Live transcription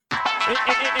Get it,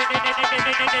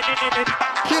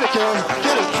 Karen.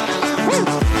 Get it. Woo!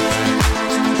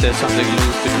 There's something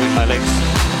loose between my legs,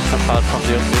 apart from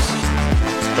the obvious.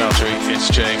 Valtteri, it's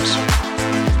James.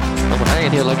 I'm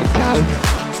hanging here like a cow.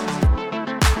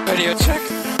 Radio check.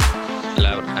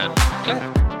 Loud and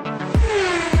clear.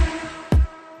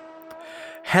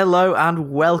 Hello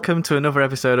and welcome to another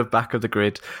episode of Back of the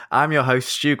Grid. I'm your host,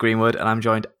 Stu Greenwood, and I'm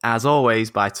joined, as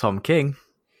always, by Tom King.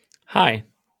 Hi.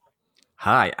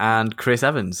 Hi, and Chris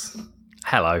Evans.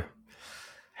 Hello.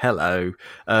 Hello.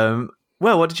 Well,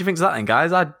 what did you think of that then,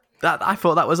 guys? I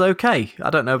thought that was okay. I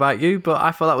don't know about you, but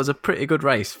I thought that was a pretty good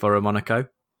race for a Monaco.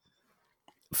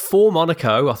 For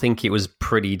Monaco, I think it was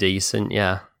pretty decent,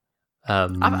 yeah.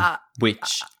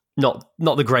 Which, not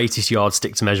the greatest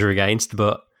yardstick to measure against,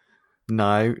 but...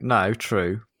 No,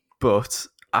 true. But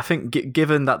I think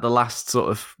given that the last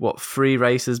sort of, three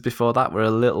races before that were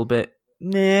a little bit,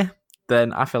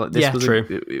 then I feel like this was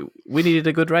true. We needed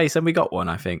a good race and we got one,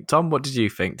 I think. Tom, what did you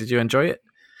think? Did you enjoy it?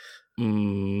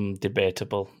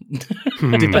 Debatable.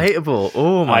 Debatable?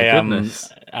 Oh my goodness.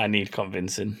 I need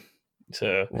convincing.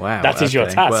 So wow, that is your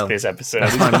task well, this episode.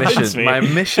 That's my mission. My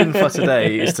mission for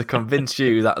today is to convince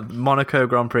you that Monaco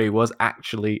Grand Prix was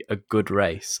actually a good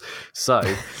race. So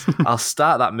I'll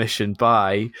start that mission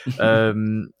by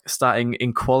starting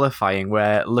in qualifying,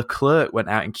 where Leclerc went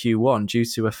out in Q1 due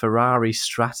to a Ferrari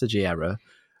strategy error,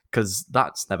 because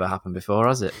that's never happened before,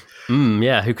 has it?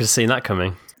 Yeah, who could have seen that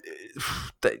coming?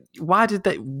 Why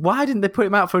didn't they put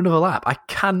him out for another lap? I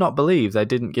cannot believe they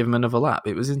didn't give him another lap.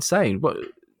 It was insane. What?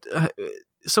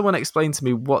 Someone explain to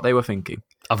me what they were thinking.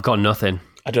 I've got nothing.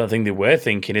 I don't think they were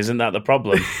thinking. Isn't that the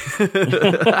problem?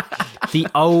 The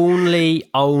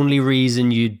only reason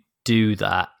you do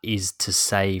that is to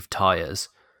save tyres.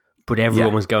 But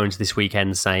everyone was going to this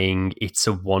weekend saying it's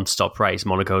a one-stop race.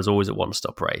 Monaco is always a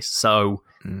one-stop race. So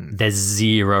there's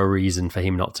zero reason for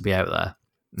him not to be out there.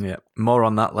 Yeah, more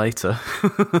on that later.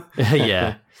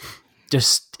 Yeah.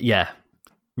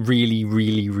 Really,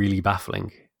 really, really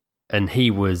baffling. And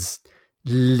he was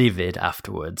livid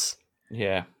afterwards.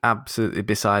 Yeah. Absolutely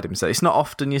beside himself. It's not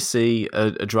often you see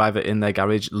a driver in their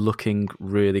garage looking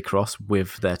really cross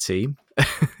with their team.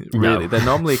 Really. No. They're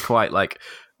normally quite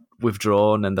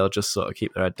withdrawn, and they'll just sort of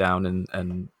keep their head down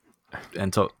and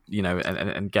talk,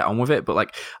 and get on with it.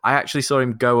 But I actually saw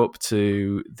him go up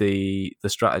to the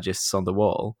strategists on the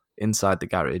wall inside the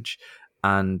garage,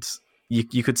 and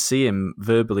you could see him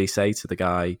verbally say to the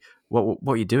guy, What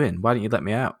are you doing? Why don't you let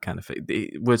me out? Kind of thing.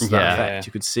 Words to that effect.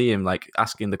 You could see him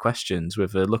asking the questions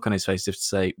with a look on his face to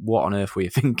say, "What on earth were you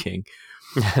thinking?"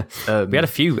 We had a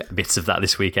few bits of that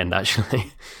this weekend,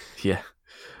 actually. Yeah.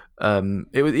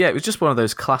 It was just one of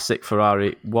those classic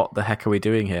Ferrari "What the heck are we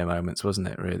doing here?" moments, wasn't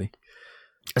it? Really,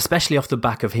 especially off the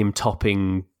back of him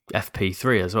topping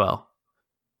FP3 as well.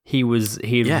 He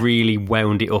had really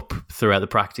wound it up throughout the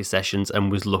practice sessions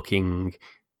and was looking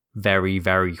very,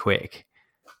 very quick.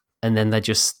 And then they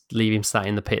just leave him sat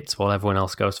in the pits while everyone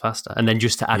else goes faster. And then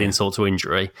just to add insult to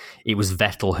injury, it was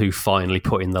Vettel who finally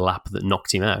put in the lap that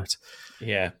knocked him out.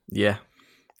 Yeah. Yeah.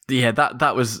 Yeah,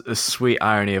 that was a sweet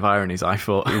irony of ironies, I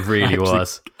thought. It really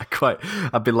was.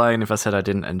 I'd be lying if I said I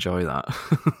didn't enjoy that.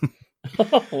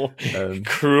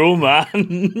 Cruel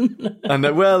man. And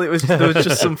there was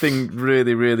just something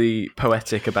really, really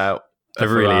poetic about a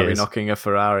Ferrari knocking a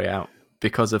Ferrari out.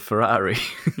 Because of Ferrari.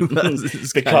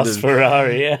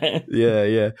 Ferrari, yeah.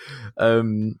 Yeah.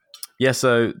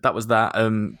 So that was that.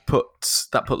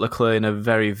 Put Leclerc in a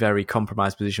very, very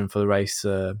compromised position for the race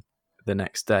the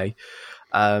next day.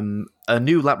 A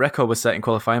new lap record was set in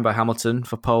qualifying by Hamilton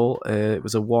for pole. It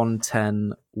was a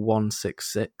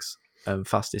 1:10.166,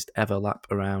 fastest ever lap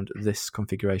around this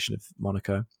configuration of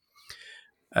Monaco.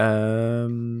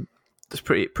 It's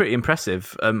pretty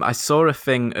impressive. I saw a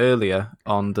thing earlier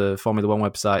on the Formula One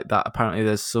website that apparently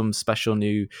there's some special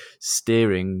new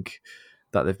steering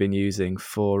that they've been using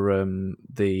for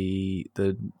the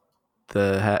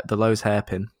Lowe's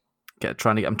hairpin.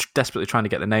 I'm desperately trying to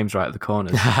get the names right at the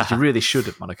corners. You really should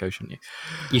at Monaco, shouldn't you?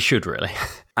 You should really.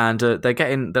 And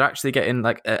they're actually getting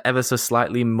ever so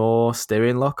slightly more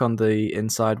steering lock on the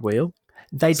inside wheel.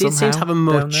 They did seem to have a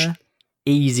much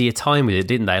easier time with it,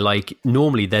 didn't they?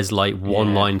 Normally there's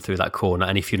one line through that corner,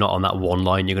 and if you're not on that one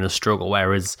line, you're going to struggle.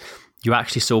 Whereas you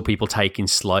actually saw people taking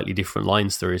slightly different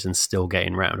lines through it and still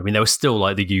getting round. I mean, there was still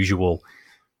the usual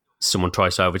someone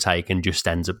tries to overtake and just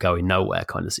ends up going nowhere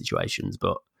kind of situations.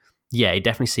 But yeah, it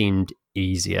definitely seemed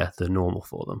easier than normal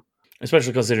for them.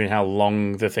 Especially considering how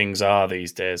long the things are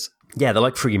these days. Yeah, they're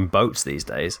like frigging boats these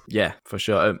days. Yeah, for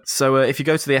sure. So if you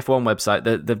go to the F1 website,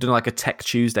 they've done a Tech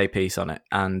Tuesday piece on it,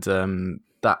 and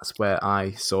that's where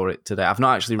I saw it today. I've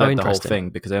not actually read the whole interesting. thing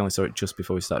because I only saw it just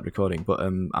before we started recording, but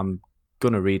I'm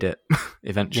going to read it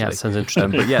eventually. Yeah, it sounds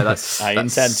interesting. But yeah, that's I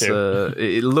intend to.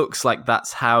 It looks like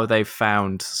that's how they've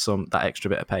found that extra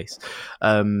bit of pace.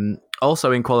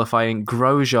 Also in qualifying,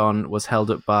 Grosjean was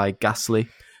held up by Gasly,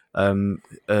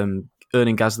 earning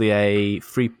Gasly a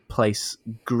free-place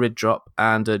grid drop,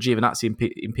 and Giovinazzi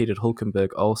impeded Hülkenberg,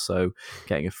 also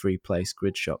getting a free-place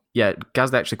grid drop. Yeah,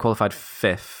 Gasly actually qualified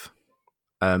 5th,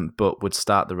 but would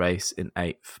start the race in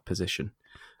 8th position.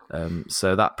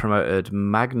 So that promoted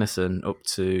Magnussen up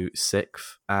to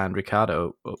 6th, and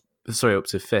Ricciardo up to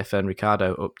 5th, and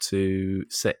Ricciardo up to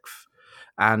 6th,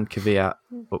 and Kvyat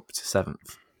up to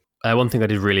 7th. One thing I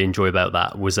did really enjoy about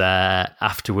that was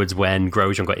afterwards when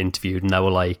Grosjean got interviewed and they were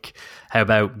like, how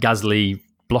about Gasly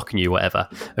blocking you, whatever?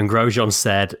 And Grosjean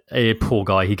said, poor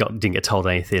guy, he didn't get told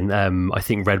anything. I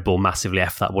think Red Bull massively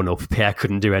effed that one up. Pierre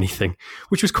couldn't do anything,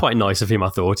 which was quite nice of him, I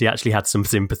thought. He actually had some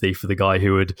sympathy for the guy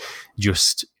who had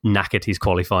just knackered his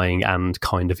qualifying and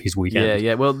kind of his weekend.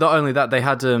 Yeah. Well, not only that, they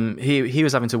had he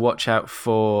was having to watch out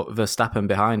for Verstappen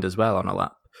behind as well on a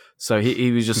lap. So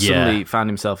he was just suddenly found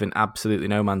himself in absolutely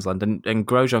no man's land. And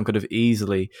Grosjean could have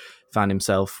easily found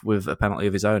himself with a penalty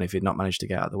of his own if he'd not managed to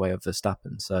get out of the way of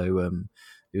Verstappen. So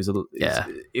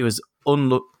it was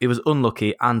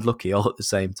unlucky and lucky all at the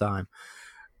same time.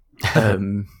 So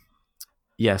and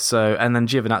then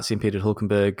Giovinazzi impeded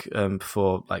Hülkenberg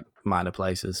for like minor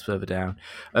places further down.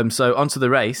 So onto the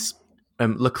race.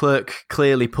 Leclerc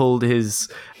clearly pulled his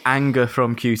anger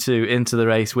from Q2 into the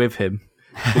race with him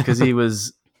because he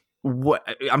was...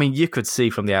 I mean, you could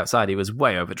see from the outside he was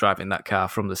way overdriving that car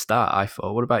from the start, I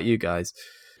thought. What about you guys?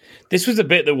 This was a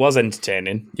bit that was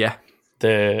entertaining. Yeah.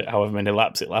 The however many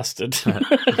laps it lasted.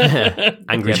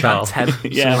 Angry Charles. 10,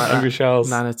 Angry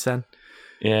Charles. 9 or 10.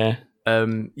 Yeah.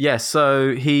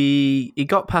 So he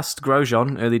got past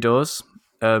Grosjean early doors.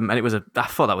 And I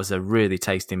thought that was a really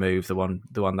tasty move, the one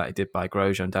that he did by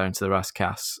Grosjean down into the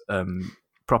Rascasse.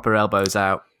 Proper elbows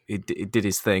out. He did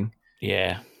his thing.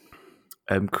 Yeah.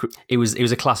 It was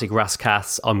a classic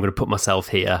Rascasse. I'm going to put myself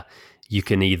here. You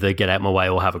can either get out my way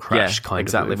or have a crash.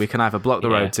 Exactly. We can either block the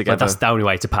road together. But that's the only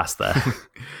way to pass there.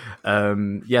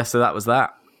 So that was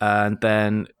that. And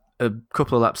then a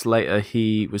couple of laps later,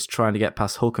 he was trying to get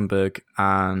past Hülkenberg,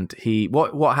 and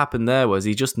what happened there was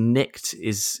he just nicked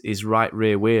his right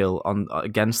rear wheel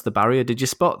against the barrier. Did you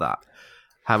spot that?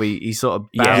 How he sort of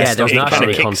bounced. Yeah, there was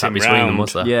actually contact between them,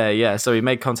 was there? Yeah. So he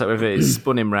made contact with it, it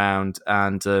spun him round,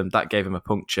 and that gave him a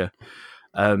puncture.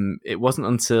 It wasn't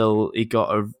until he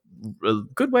got a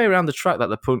good way around the track that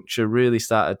the puncture really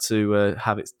started to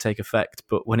have it take effect.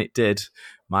 But when it did,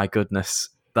 my goodness,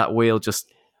 that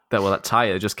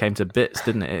tyre just came to bits,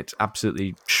 didn't it? It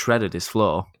absolutely shredded his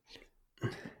floor.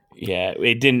 Yeah,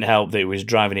 it didn't help that he was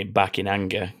driving it back in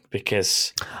anger,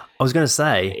 because I was going to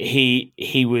say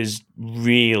he was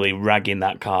really ragging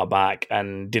that car back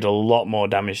and did a lot more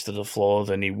damage to the floor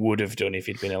than he would have done if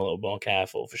he'd been a little more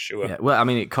careful, for sure. Yeah, well, I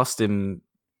mean, it cost him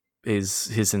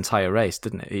his entire race,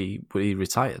 didn't it? He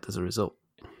retired as a result.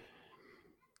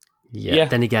 Yeah.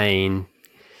 Then again,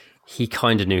 he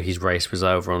kind of knew his race was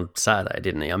over on Saturday,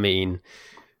 didn't he? I mean,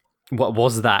 what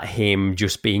was that, him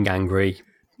just being angry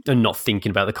and not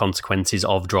thinking about the consequences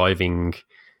of driving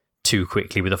too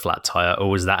quickly with a flat tyre?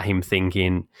 Or was that him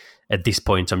thinking, at this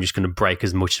point, I'm just going to brake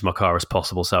as much of my car as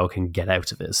possible so I can get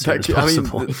out of it as soon as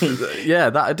possible?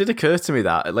 That did occur to me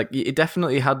that. Like, it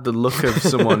definitely had the look of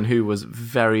someone who was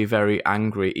very, very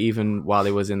angry, even while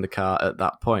he was in the car at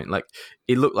that point. Like,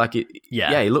 he looked like it.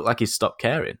 Yeah, he looked like he stopped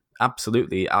caring.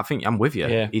 Absolutely. I think I'm with you.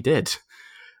 Yeah. He did.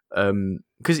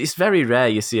 Because it's very rare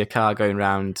you see a car going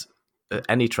around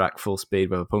any track full speed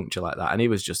with a puncture like that, and he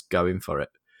was just going for it.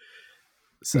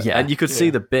 So, and you could see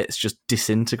the bits just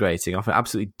disintegrating off,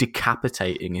 absolutely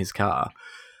decapitating his car.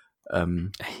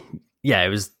 It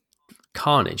was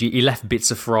carnage. He left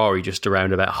bits of Ferrari just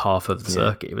around about half of the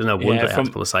circuit. It was no wonder they had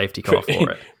to pull a safety car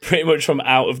for it. Pretty much from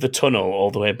out of the tunnel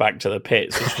all the way back to the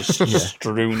pits, it's just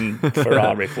strewn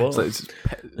Ferrari floor. So it's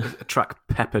a track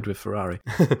peppered with Ferrari.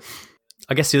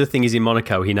 I guess the other thing is, in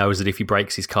Monaco, he knows that if he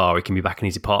breaks his car, he can be back in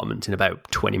his apartment in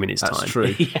about 20 minutes' time. That's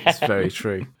true. It's very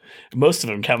true. Most of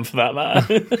them can, for that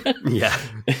matter. Yeah.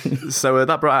 So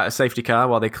that brought out a safety car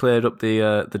while they cleared up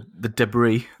the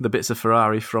debris, the bits of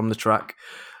Ferrari from the track.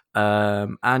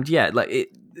 One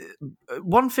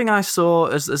thing I saw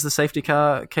as the safety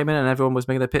car came in and everyone was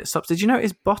making their pit stops, did you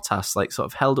notice Bottas sort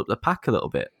of held up the pack a little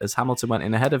bit as Hamilton went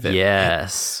in ahead of him?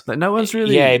 Yes. Like, no one's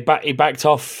really... Yeah, he backed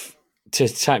off to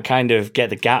kind of get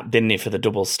the gap, didn't he, for the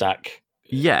double stack?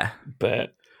 Yeah.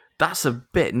 But that's a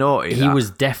bit naughty. He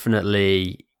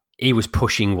was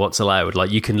pushing what's allowed.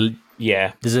 Like, you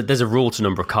Yeah. There's a rule to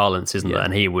number of car lengths, isn't there?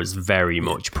 And he was very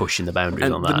much pushing the boundaries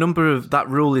And on that. the number of that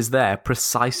rule is there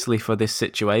precisely for this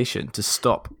situation, to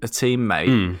stop a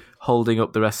teammate holding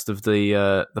up the rest of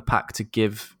the pack to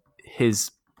give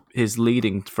his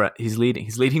leading teammate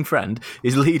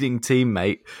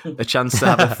a chance to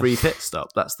have a free pit stop.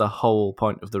 That's the whole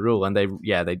point of the rule, and they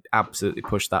absolutely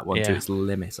pushed that one to its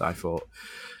limit, I thought.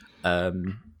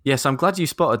 Yes, I'm glad you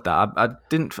spotted that.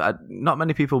 Not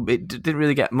many people. It didn't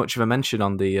really get much of a mention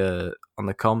on the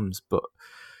comms, but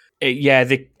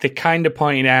they kind of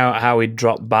pointed out how he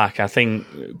dropped back. I think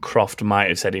Croft might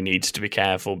have said he needs to be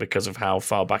careful because of how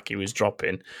far back he was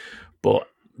dropping, but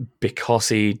because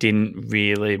he didn't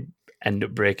really end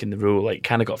up breaking the rule, it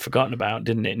kind of got forgotten about,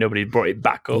 didn't it? Nobody brought it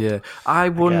back up. Yeah, I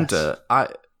wonder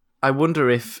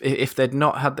if they'd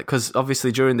not had that, because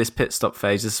obviously during this pit stop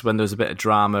phase, this is when there was a bit of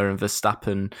drama and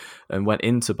Verstappen went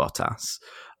into Bottas.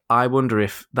 I wonder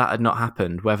if that had not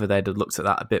happened, whether they'd have looked at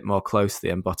that a bit more closely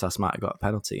and Bottas might have got a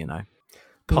penalty,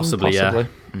 Possibly. Yeah.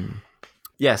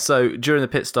 Yeah, so during the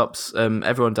pit stops,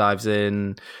 everyone dives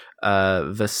in.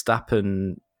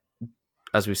 Verstappen,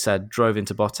 as we said, drove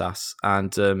into Bottas,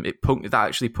 and that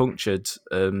actually punctured,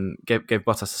 gave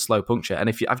Bottas a slow puncture. And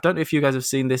I don't know if you guys have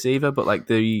seen this either, but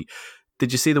did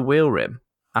you see the wheel rim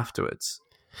afterwards?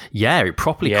 Yeah, it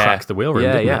properly cracked the wheel rim,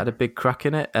 didn't it? Yeah, it had a big crack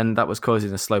in it, and that was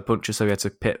causing a slow puncture, so we had to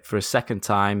pit for a second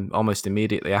time almost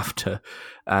immediately after,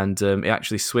 and it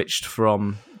actually switched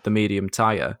from the medium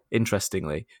tyre,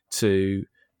 interestingly, to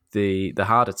the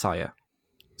harder tyre.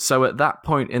 So at that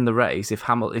point in the race, if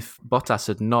Bottas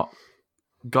had not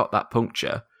got that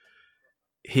puncture,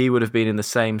 he would have been in the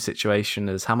same situation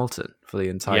as Hamilton for the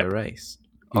entire race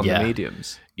on the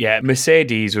mediums. Yeah,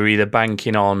 Mercedes were either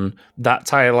banking on that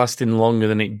tyre lasting longer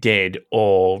than it did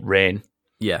or rain.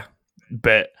 Yeah.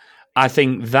 But I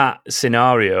think that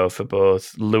scenario for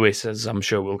both Lewis, as I'm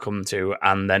sure we'll come to,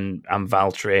 and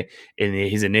Valtteri in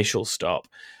his initial stop,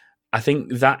 I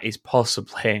think that is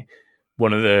possibly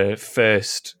one of the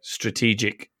first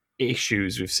strategic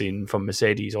issues we've seen from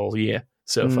Mercedes all year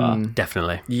so far.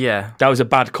 Definitely. Yeah. That was a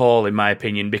bad call, in my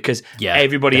opinion, because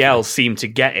everybody else seemed to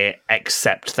get it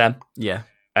except them. Yeah.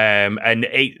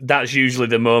 That's usually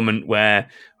the moment where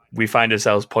we find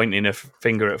ourselves pointing a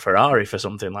finger at Ferrari for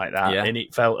something like that. Yeah. And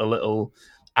it felt a little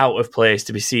out of place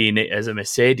to be seeing it as a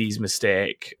Mercedes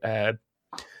mistake.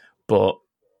 But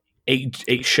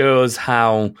it shows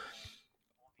how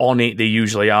on it they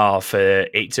usually are for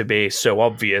it to be so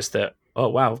obvious that, oh,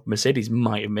 wow, Mercedes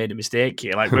might have made a mistake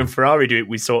here. Like when Ferrari do it,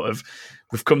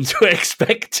 we've come to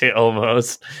expect it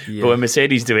almost. Yeah. But when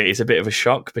Mercedes do it, it's a bit of a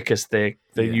shock because they're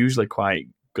usually quite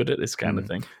good at this kind of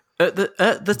thing. At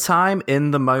the time,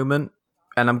 in the moment,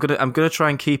 and I'm gonna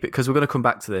try and keep it because we're gonna come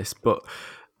back to this, but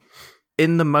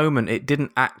in the moment, it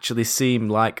didn't actually seem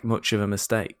like much of a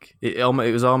mistake. It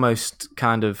was almost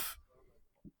kind of.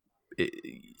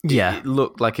 It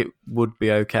looked like it would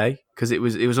be okay because it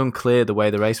was unclear the way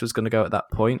the race was going to go at that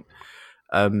point.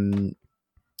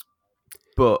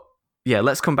 But yeah,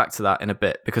 let's come back to that in a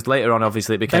bit because later on,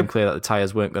 obviously, it became clear that the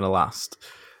tyres weren't going to last.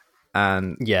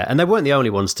 And they weren't the only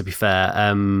ones, to be fair.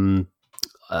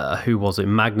 Who was it?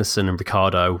 Magnussen and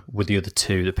Ricciardo were the other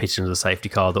two that pitched into the safety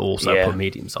car that also put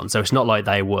mediums on. So it's not like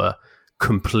they were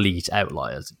complete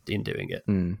outliers in doing it.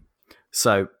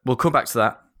 So we'll come back to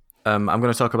that. I'm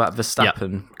going to talk about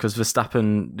Verstappen because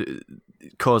Verstappen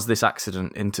caused this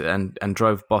accident and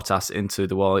drove Bottas into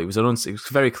the wall. It was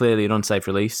very clearly an unsafe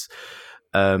release.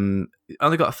 Only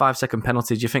got a 5-second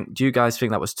penalty. Do you guys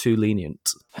think that was too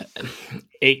lenient?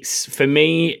 For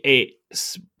me,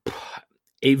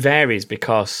 it varies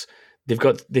because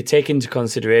they take into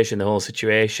consideration the whole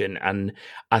situation, and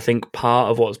I think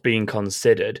part of what's being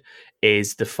considered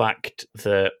is the fact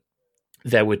that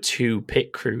there were two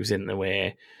pit crews in the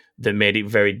way that made it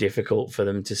very difficult for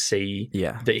them to see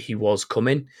that he was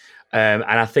coming. And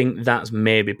I think that's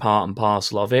maybe part and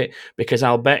parcel of it, because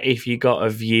I'll bet if you got a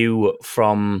view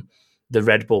from the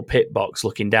Red Bull pit box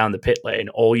looking down the pit lane,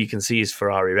 all you can see is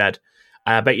Ferrari red.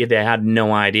 And I bet you they had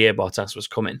no idea Bottas was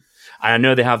coming. And I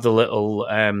know they have the little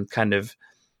kind of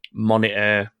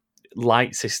monitor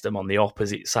light system on the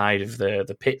opposite side of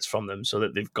the pits from them so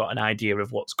that they've got an idea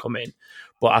of what's coming.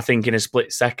 But I think in a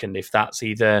split second, if that's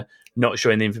either not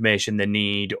showing the information they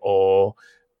need or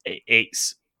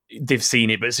they've seen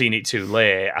it but seen it too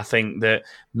late, I think that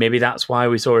maybe that's why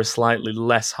we saw a slightly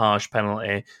less harsh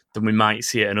penalty than we might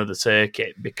see at another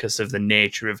circuit, because of the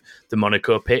nature of the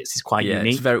Monaco pits. It's quite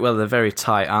unique. They're very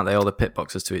tight, aren't they? All the pit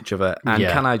boxes to each other. And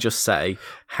can I just say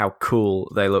how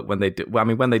cool they look when they do? I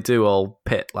mean, when they do all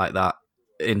pit like that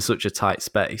in such a tight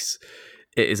space,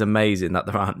 it is amazing that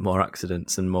there aren't more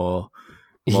accidents and more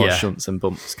more shunts and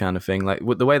bumps kind of thing. Like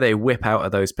the way they whip out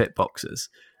of those pit boxes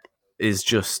is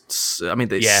just, I mean,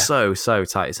 it's so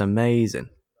tight. It's amazing.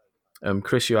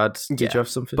 Chris, did you have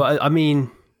something? But I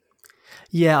mean,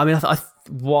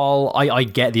 while I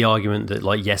get the argument that,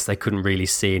 like, yes, they couldn't really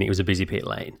see and it was a busy pit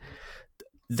lane,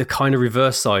 the kind of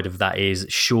reverse side of that is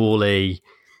surely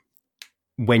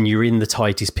when you're in the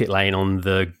tightest pit lane on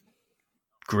the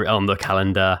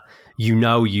calendar,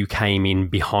 you came in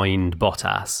behind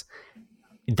Bottas.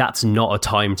 That's not a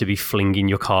time to be flinging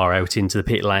your car out into the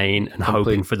pit lane and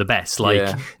hoping for the best.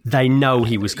 Like, they know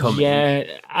he was coming. Yeah,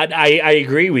 I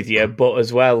agree with you, but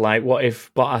as well, like, what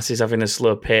if Bottas is having a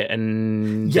slow pit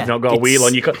and they've not got a wheel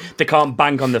on? They can't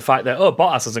bank on the fact that,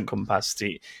 Bottas hasn't come past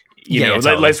it.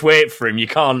 Let's wait for him. You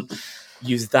can't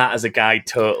use that as a guide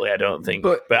totally, I don't think.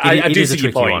 But I do see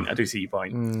your point. I do see your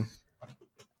point.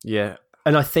 Yeah.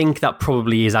 And I think that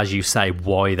probably is, as you say,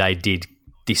 why they did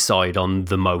decide on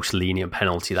the most lenient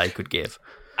penalty they could give.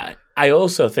 I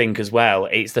also think as well,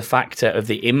 it's the factor of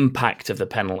the impact of the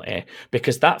penalty,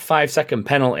 because that 5-second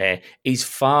penalty is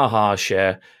far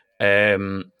harsher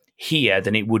here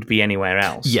than it would be anywhere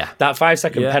else. Yeah. That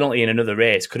 5-second penalty in another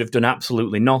race could have done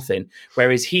absolutely nothing.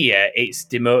 Whereas here, it's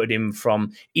demoted him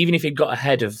from, even if he'd got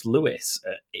ahead of Lewis,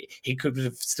 he could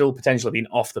have still potentially been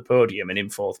off the podium and in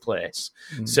 4th place.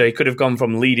 So he could have gone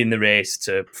from leading the race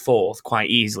to 4th quite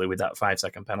easily with that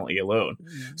 5-second penalty alone.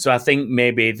 So I think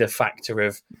maybe the factor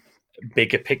of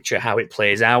bigger picture, how it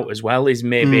plays out as well, is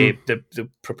maybe the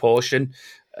proportion.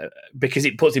 Because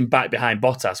it puts him back behind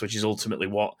Bottas, which is ultimately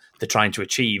what they're trying to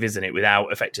achieve, isn't it?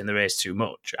 Without affecting the race too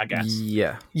much, I guess.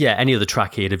 Yeah. Any other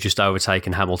track he'd have just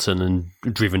overtaken Hamilton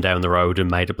and driven down the road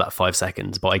and made up that 5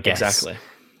 seconds. But I guess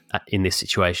in this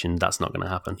situation, that's not going to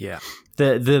happen. Yeah.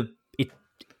 It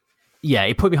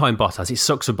put behind Bottas. It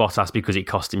sucks for Bottas because it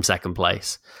cost him 2nd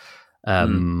place. I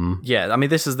mean,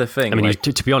 this is the thing. I mean,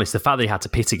 to be honest, the fact that he had to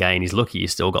pit again, he's lucky he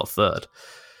still got 3rd.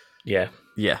 Yeah.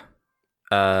 Yeah.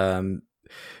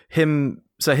 Him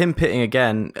pitting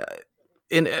again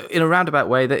in a roundabout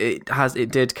way, that it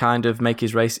did kind of make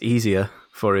his race easier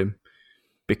for him,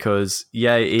 because he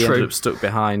ended up stuck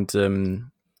behind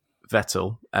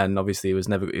Vettel, and obviously he was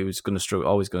always going to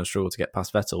struggle to get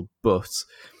past Vettel. But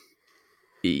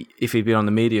if he'd been on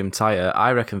the medium tyre,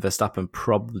 I reckon Verstappen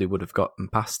probably would have gotten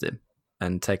past him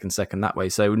and taken 2nd that way.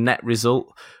 So net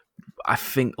result, I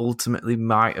think ultimately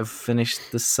might have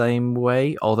finished the same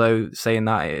way. Although saying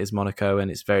that, it is Monaco and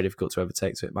it's very difficult to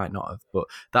overtake, so it might not have. But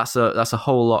that's a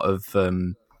whole lot of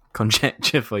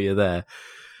conjecture for you there.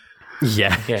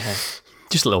 Yeah,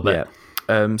 just a little bit.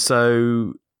 Yeah.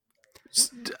 So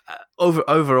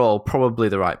overall, probably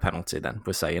the right penalty. Then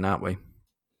we're saying, aren't we?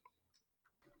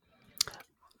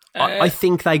 I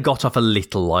think they got off a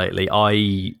little lightly.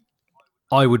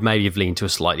 I would maybe have leaned to a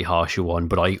slightly harsher one,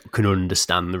 but I can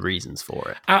understand the reasons for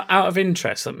it. Out of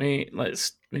interest, let me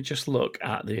just look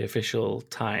at the official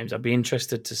times. I'd be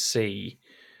interested to see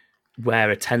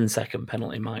where a 10-second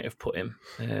penalty might have put him,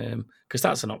 because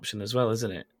that's an option as well,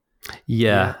 isn't it?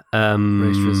 Yeah.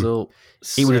 Race result.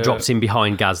 He would have dropped in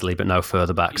behind Gasly, but no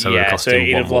further back, so it would have cost him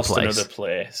he'd one have more lost place. Another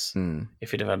place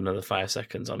if he'd have had another 5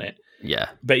 seconds on it. Yeah.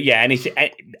 But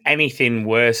anything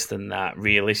worse than that,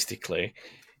 realistically,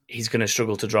 he's going to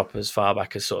struggle to drop as far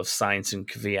back as sort of Sainz and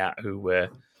Kvyat, who were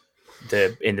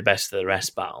in the best of the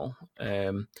rest battle.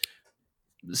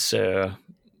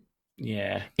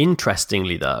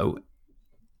 Interestingly, though,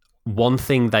 one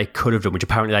thing they could have done, which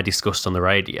apparently they discussed on the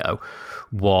radio,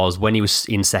 was when he was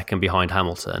in 2nd behind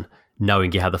Hamilton,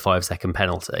 knowing he had the 5-second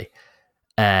penalty,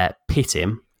 pit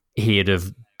him. He'd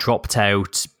have dropped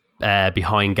out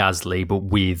behind Gasly, but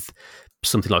with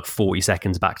something like 40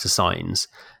 seconds back to Sainz.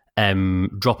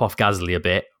 Drop off Gasly a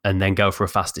bit and then go for a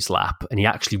fastest lap, and he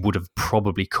actually would have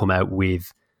probably come out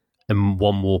with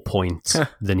one more point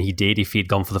than he did if he'd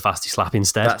gone for the fastest lap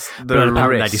instead. But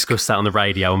apparently they discussed that on the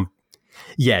radio. And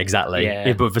yeah, exactly.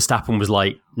 Yeah. But Verstappen was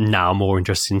like, I'm more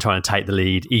interested in trying to take the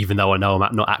lead, even though I know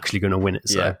I'm not actually going to win it.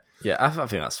 So. Yeah, I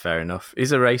think that's fair enough.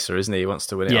 He's a racer, isn't he? He wants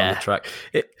to win it on the track.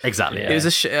 Exactly. It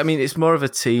was I mean, it's more of a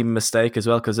team mistake as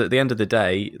well, because at the end of the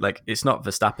day, like, it's not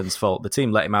Verstappen's fault. The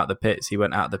team let him out of the pits. He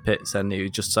went out of the pits, and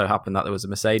it just so happened that there was a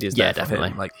Mercedes there for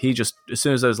him. Like, he just, as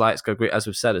soon as those lights go green, as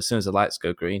we've said, as soon as the lights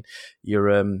go green, you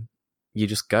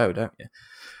just go, don't you?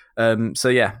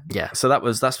 So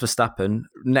that's Verstappen.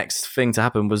 Next thing to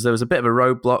happen was there was a bit of a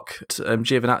roadblock.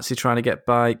 Giovinazzi trying to get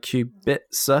by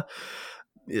Kubica.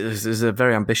 It was a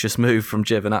very ambitious move from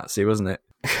Giovinazzi, wasn't it?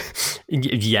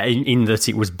 Yeah, in that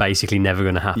it was basically never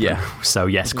going to happen. Yeah. So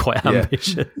yes, quite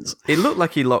ambitious. It looked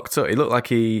like he locked up. It looked like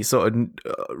he sort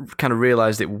of kind of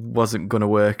realised it wasn't going to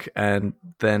work, and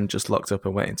then just locked up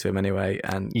and went into him anyway.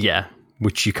 And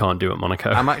which you can't do at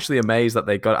Monaco. I'm actually amazed that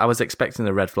they got. I was expecting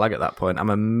a red flag at that point. I'm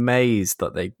amazed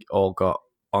that they all got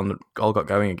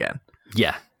going again.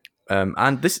 Yeah.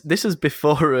 And this is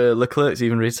before Leclerc's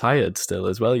even retired still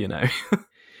as well, you know.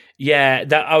 Yeah,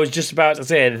 that I was just about to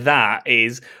say that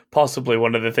is possibly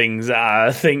one of the things that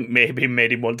I think maybe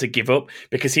made him want to give up,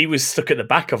 because he was stuck at the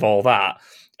back of all that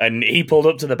and he pulled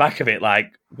up to the back of it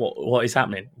like, what is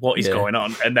happening? What is going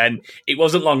on? And then it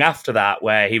wasn't long after that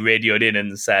where he radioed in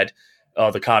and said, oh,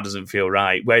 the car doesn't feel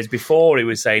right. Whereas before he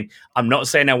was saying, I'm not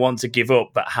saying I want to give up,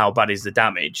 but how bad is the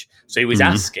damage? So he was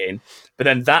asking, but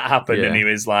then that happened and he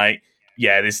was like,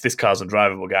 yeah, this car's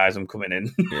undrivable, guys. I'm coming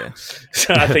in. Yeah.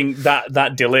 So I think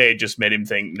that delay just made him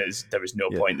think there is no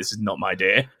point. This is not my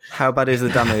day. How bad is the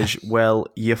damage? Well,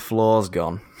 your floor's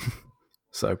gone.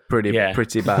 So pretty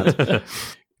bad.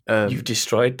 You've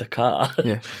destroyed the car.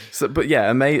 Yeah. So, but yeah,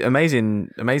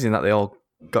 amazing that they all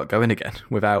got going again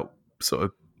without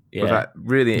without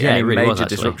really any major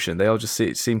disruption. They all just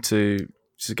seemed to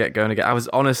get going again. I was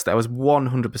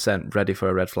 100% ready for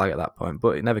a red flag at that point,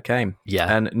 but it never came.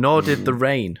 Yeah. And nor did the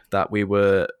rain that we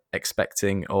were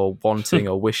expecting or wanting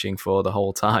or wishing for the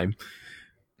whole time.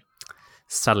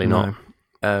 Sadly not.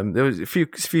 There was a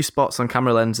few spots on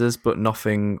camera lenses, but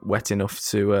nothing wet enough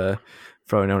to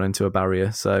throw anyone into a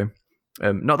barrier. So,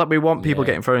 not that we want people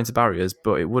getting thrown into barriers,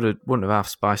 but it wouldn't have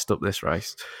spiced up this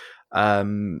race.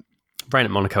 Rain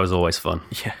at Monaco is always fun.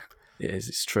 Yeah, it is.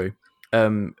 It's true.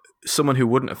 Someone who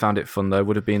wouldn't have found it fun, though,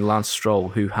 would have been Lance Stroll,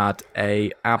 who had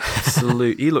a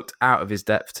absolute... he looked out of his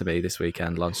depth to me this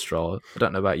weekend, Lance Stroll. I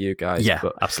don't know about you guys. Yeah,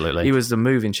 but absolutely. He was a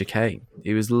moving chicane.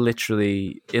 He was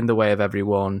literally in the way of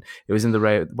everyone. He was in the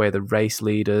way of the race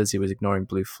leaders. He was ignoring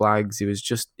blue flags. He was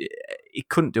just... He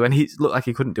couldn't do any... He looked like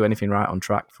he couldn't do anything right on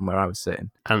track from where I was sitting.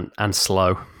 And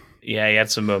slow. Yeah, he had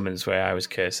some moments where I was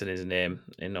cursing his name,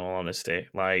 in all honesty.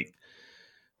 Like,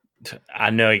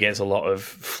 I know he gets a lot of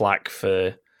flack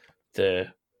for the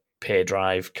pay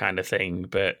drive kind of thing,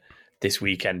 but this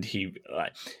weekend he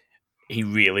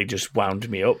really just wound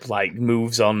me up. Like,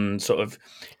 moves on sort of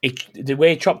the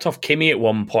way he chopped off Kimi at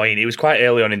one point. It was quite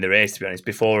early on in the race, to be honest,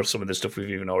 before some of the stuff we've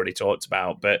even already talked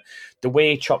about. But the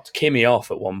way he chopped Kimi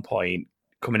off at one point,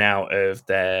 coming out of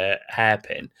the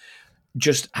hairpin,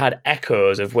 just had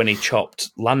echoes of when he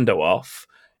chopped Lando off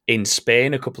in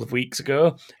Spain a couple of weeks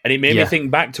ago. And it made me think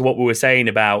back to what we were saying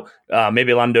about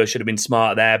maybe Lando should have been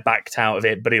smarter there, backed out of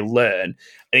it, but he'll learn.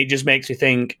 And it just makes me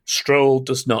think Stroll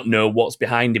does not know what's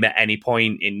behind him at any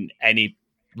point in any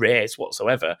race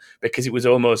whatsoever, because it was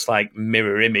almost like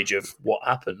mirror image of what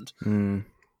happened.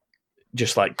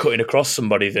 Just like cutting across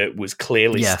somebody that was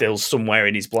clearly still somewhere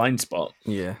in his blind spot.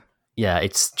 Yeah. Yeah,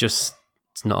 it's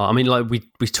not. I mean, like we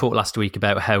talked last week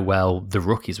about how well the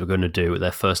rookies were going to do at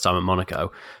their first time at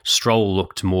Monaco. Stroll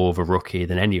looked more of a rookie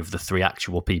than any of the three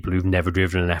actual people who've never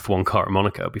driven an F1 car at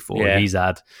Monaco before. Yeah. And he's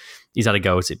had a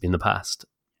go at it in the past.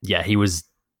 Yeah, he was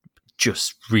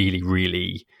just really,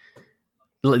 really,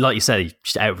 like you said,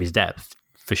 just out of his depth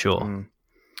for sure.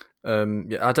 I'm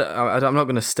not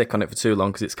going to stick on it for too long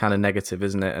because it's kind of negative,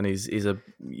 isn't it? And he's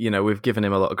we've given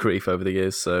him a lot of grief over the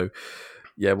years, so.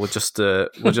 Yeah, we'll just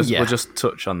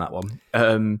touch on that one.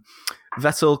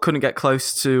 Vettel couldn't get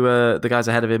close to the guys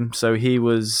ahead of him, so he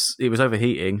was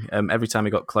overheating every time he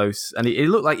got close, and he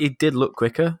looked like he did look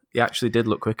quicker. He actually did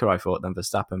look quicker, I thought, than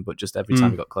Verstappen. But just every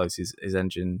time he got close, his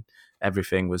engine,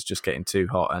 everything was just getting too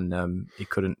hot, and he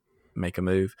couldn't make a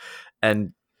move.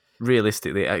 And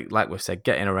realistically, like we've said,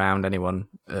 getting around anyone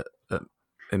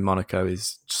in Monaco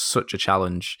is such a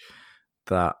challenge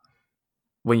that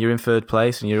when you're in third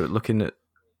place and you're looking at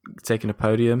taking a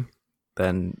podium,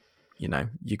 then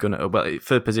you're gonna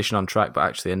third position on track, but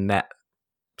actually a net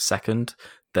second.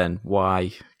 Then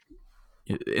why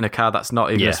in a car that's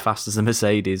not even as fast as a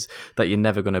Mercedes that you're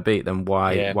never going to beat? Then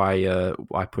why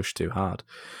push too hard?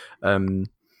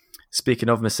 Speaking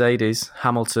of Mercedes,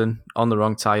 Hamilton on the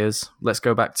wrong tyres. Let's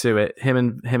go back to it. Him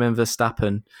and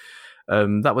Verstappen.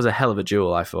 That was a hell of a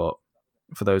duel, I thought.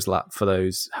 For those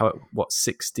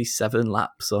 67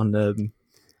 laps on the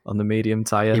medium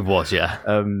tyre. It was,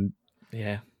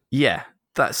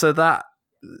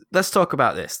 Let's talk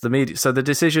about this. The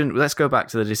decision. Let's go back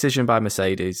to the decision by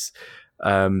Mercedes.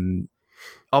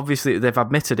 Obviously, they've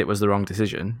admitted it was the wrong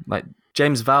decision. Like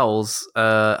James Vowles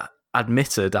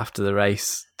admitted after the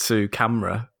race to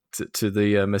camera to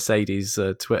the Mercedes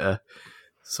Twitter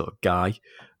sort of guy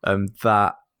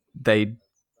that they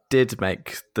did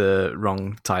make the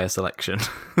wrong tyre selection,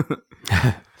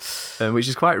 which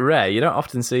is quite rare. You don't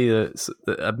often see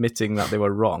admitting that they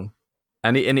were wrong,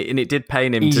 and it did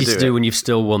pain him easy to do when you've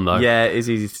still won, though. Yeah, it is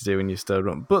easy to do when you've still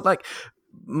won. But like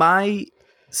my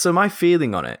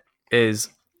feeling on it is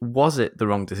was it the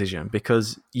wrong decision?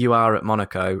 Because you are at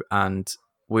Monaco, and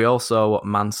we all saw what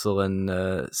Mansell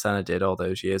and Senna did all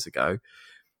those years ago.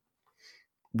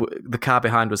 The car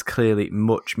behind was clearly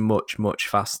much, much, much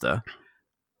faster,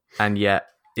 and yet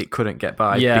it couldn't get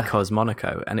by because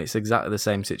Monaco. And it's exactly the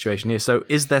same situation here. So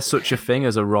is there such a thing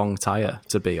as a wrong tyre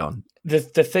to be on? The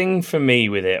thing for me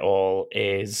with it all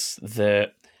is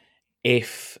that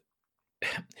if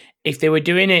they were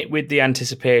doing it with the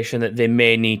anticipation that they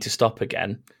may need to stop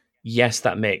again, yes,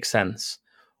 that makes sense.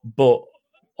 But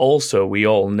also, we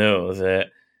all know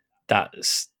that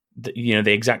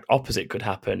the exact opposite could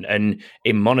happen. And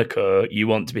in Monaco, you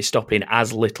want to be stopping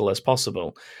as little as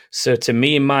possible. So to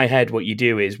me, in my head, what you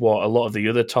do is what a lot of the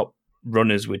other top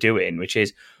runners were doing, which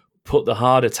is put the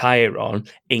harder tyre on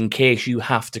in case you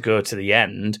have to go to the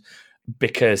end,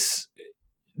 because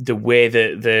the way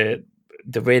that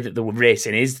the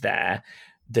racing is there,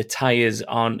 the tyres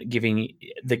aren't giving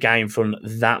the guy in front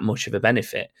that much of a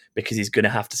benefit because he's going to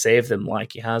have to save them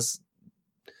like he has.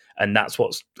 And that's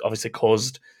what's obviously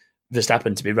caused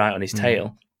Verstappen to be right on his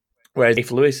tail. Whereas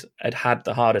if Lewis had had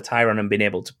the harder tyre on and been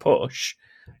able to push,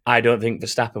 I don't think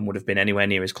Verstappen would have been anywhere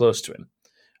near as close to him.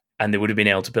 And they would have been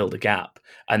able to build a gap.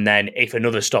 And then if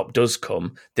another stop does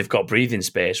come, they've got breathing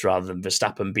space rather than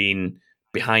Verstappen being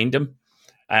behind them.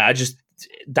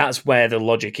 That's where the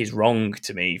logic is wrong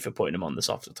to me for putting them on the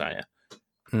softer tyre.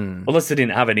 Unless they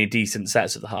didn't have any decent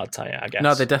sets of the hard tyre, I guess.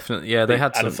 No, they definitely, they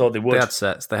had some. I thought they would. They had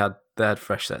sets. They had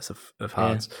fresh sets of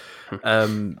hards. Yeah.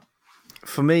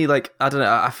 For me, like, I don't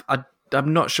know.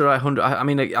 I'm not sure.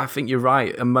 I think you're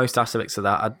right in most aspects of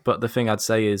that. But the thing I'd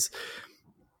say is,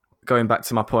 going back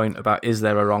to my point about is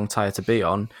there a wrong tyre to be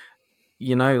on?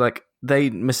 Like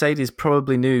Mercedes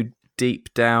probably knew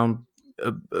deep down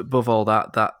above all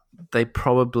that they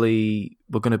probably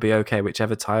were going to be okay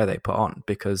whichever tyre they put on,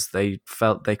 because they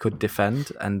felt they could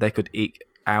defend and they could eke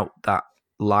out that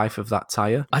life of that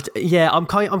tyre.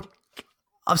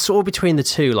 I'm sort of between the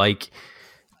two. Like,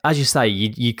 as you say,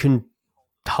 you can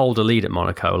hold a lead at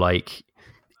Monaco. Like,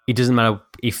 it doesn't matter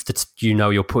if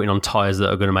you're putting on tyres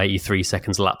that are going to make you 3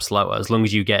 seconds a lap slower. As long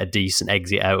as you get a decent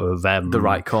exit out of the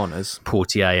right corners,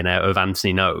 Portier, and out of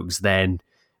Anthony Noakes, then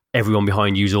everyone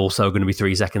behind you is also going to be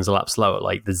 3 seconds a lap slower.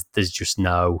 Like, there's just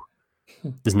no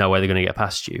way they're going to get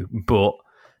past you. But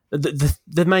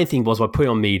the main thing was, by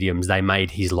putting on mediums, they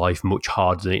made his life much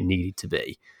harder than it needed to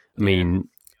be. I mean,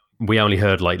 we only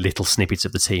heard like little snippets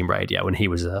of the team radio, and he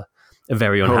was a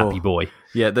very unhappy boy.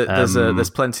 Yeah, there's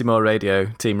plenty more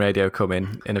team radio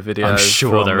coming in a video. I'm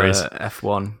sure there is.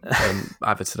 F1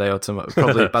 either today or tomorrow.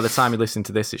 Probably by the time you listen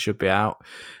to this, it should be out.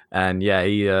 And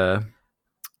yeah,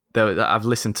 I've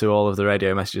listened to all of the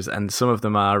radio messages, and some of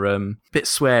them are a bit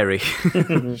sweary.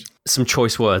 Some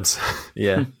choice words.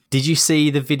 Yeah. Did you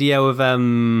see the video of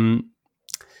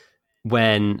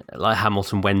when like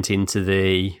Hamilton went into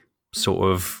the sort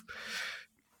of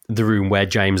the room where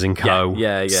James and co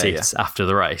sits after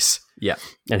the race? Yeah.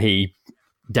 And he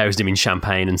doused him in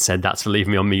champagne and said, "That's for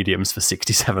leaving me on mediums for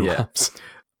 67 laps."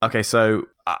 Okay, so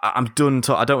I'm done.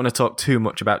 I don't want to talk too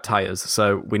much about tyres,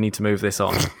 so we need to move this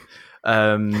on.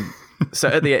 So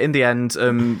in the end,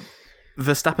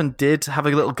 Verstappen did have a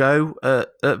little go at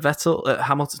Vettel, at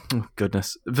Hamilton. Oh,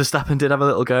 goodness, Verstappen did have a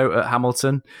little go at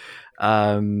Hamilton.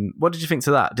 What did you think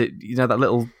to that? That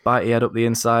little bite he had up the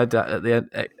inside at the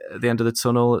end of the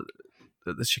tunnel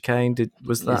at the chicane?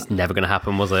 Was that? It's never going to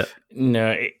happen, was it?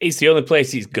 No, it's the only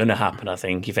place it's going to happen, I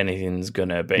think, if anything's going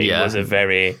to be. It was a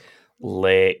very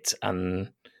late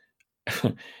and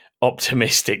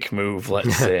optimistic move,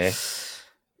 let's say.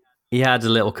 He had a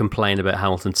little complaint about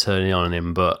Hamilton turning on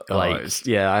him, but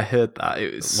I heard that.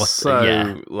 It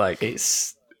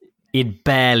was he'd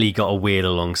barely got a wheel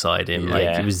alongside him.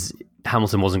 Like, it was,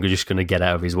 Hamilton wasn't just going to get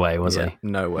out of his way, was he?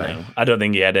 No way. No, I don't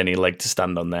think he had any leg to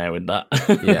stand on there with that.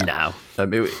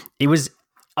 No. It was.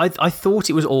 I thought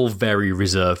it was all very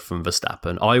reserved from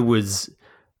Verstappen.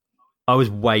 I was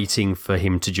waiting for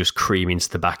him to just cream into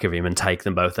the back of him and take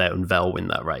them both out and Vettel win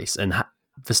that race. And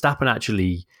Verstappen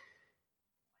actually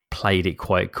played it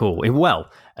quite cool. And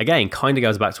well, again, kind of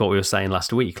goes back to what we were saying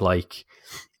last week. Like,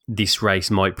 this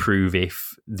race might prove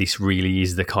if this really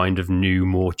is the kind of new,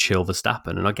 more chill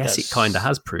Verstappen. And I guess it kind of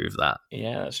has proved that.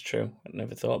 Yeah, that's true. I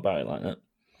never thought about it like that.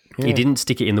 Yeah. He didn't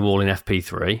stick it in the wall in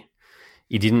FP3.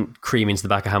 He didn't cream into the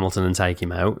back of Hamilton and take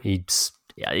him out. He's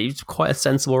quite a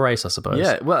sensible race, I suppose.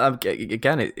 Yeah, well,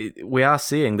 again, we are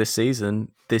seeing this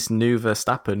season this new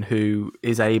Verstappen who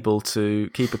is able to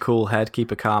keep a cool head,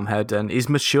 keep a calm head, and is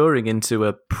maturing into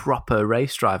a proper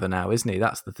race driver now, isn't he?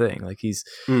 That's the thing. Like, he's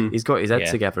got his head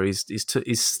together.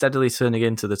 He's steadily turning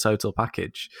into the total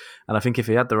package. And I think if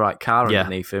he had the right car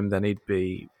underneath him, then he'd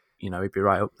be he'd be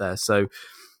right up there. So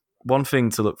one thing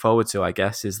to look forward to, I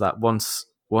guess, is that once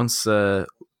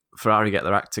Ferrari get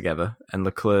their act together and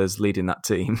Leclerc's leading that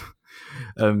team,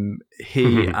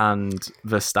 he and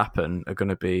Verstappen are going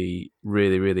to be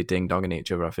really, really ding-donging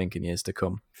each other, I think, in years to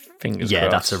come. Fingers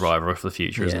crossed. That's a rivalry for the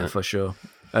future, isn't it? For sure.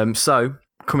 So,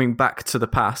 coming back to the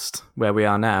past, where we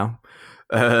are now,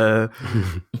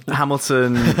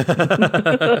 Hamilton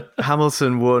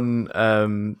won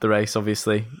the race,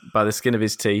 obviously, by the skin of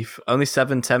his teeth. Only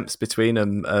 7 tenths between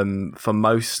them for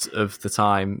most of the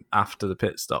time after the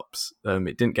pit stops.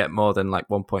 It didn't get more than like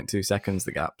 1.2 seconds,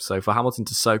 the gap. So for Hamilton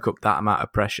to soak up that amount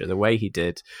of pressure the way he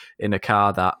did in a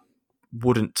car that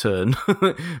wouldn't turn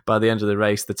by the end of the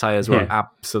race, the tyres were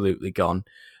absolutely gone.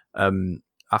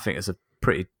 I think it's a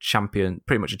pretty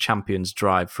much a champion's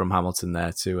drive from Hamilton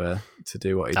there to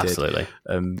do what he did. Absolutely.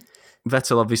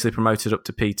 Vettel obviously promoted up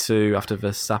to P2 after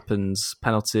Verstappen's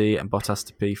penalty, and Bottas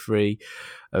to P3.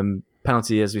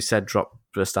 Penalty, as we said, dropped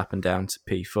Verstappen down to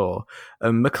P4.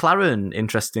 McLaren,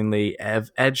 interestingly,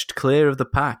 have edged clear of the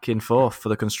pack in 4th for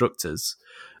the constructors.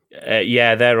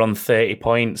 They're on 30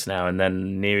 points now, and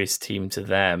then nearest team to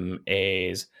them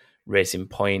is Racing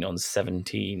Point on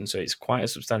 17, so it's quite a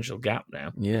substantial gap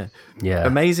now. Yeah.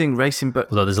 Amazing racing,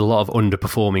 but although there's a lot of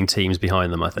underperforming teams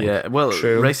behind them, I think. Yeah, well,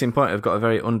 True. Racing Point have got a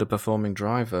very underperforming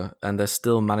driver, and they're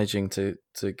still managing to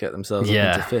get themselves up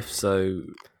into 5th. So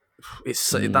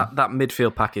it's that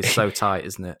midfield pack is so tight,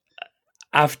 isn't it?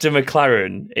 After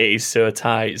McLaren, it is so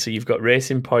tight. So you've got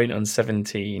Racing Point on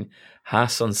 17,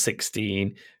 Haas on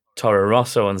 16, Toro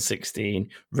Rosso on 16,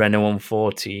 Renault on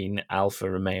 14,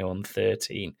 Alfa Romeo on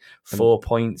 13. 4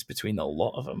 points between a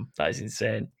lot of them. That is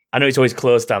insane. I know it's always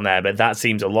close down there, but that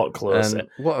seems a lot closer.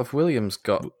 What have Williams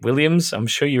got? Williams? I'm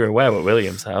sure you're aware what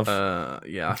Williams have.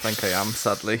 Yeah, I think I am,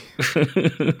 sadly.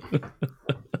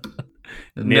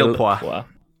 Nil points.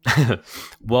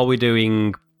 While we're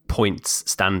doing points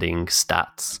standing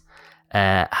stats,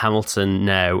 Hamilton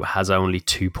now has only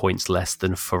 2 points less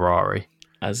than Ferrari.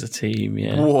 As a team,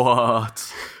 yeah.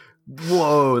 What?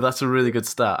 Whoa, that's a really good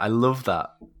stat. I love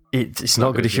that. It's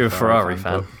not good if you're a Ferrari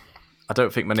fan. I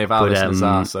don't think many of our listeners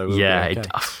are, so we'll be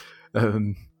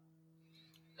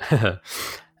okay.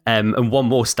 And one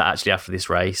more stat actually after this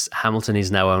race. Hamilton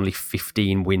is now only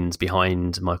 15 wins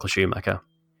behind Michael Schumacher.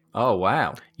 Oh,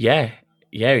 wow. Yeah,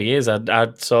 he is.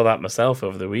 I saw that myself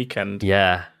over the weekend.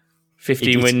 Yeah.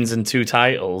 15 wins and 2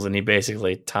 titles, and he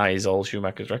basically ties all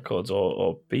Schumacher's records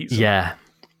or beats them. Yeah.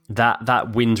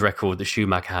 That wins record that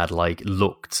Schumacher had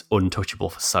looked untouchable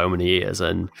for so many years,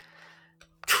 and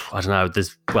I don't know.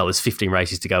 There's 15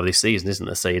 races to go this season, isn't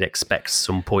there? So you'd expect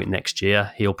some point next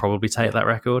year he'll probably take that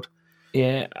record.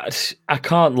 Yeah, I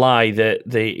can't lie that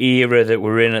the era that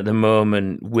we're in at the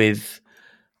moment with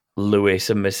Lewis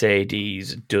and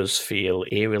Mercedes does feel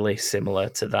eerily similar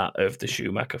to that of the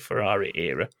Schumacher Ferrari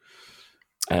era.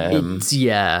 It's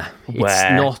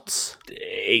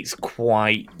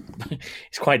quite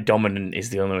dominant is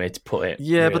the only way to put it.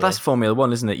 Yeah, really. But that's Formula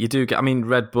One, isn't it? You do get,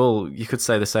 Red Bull, you could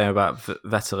say the same about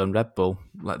Vettel and Red Bull.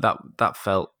 Like that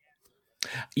felt...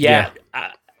 Yeah.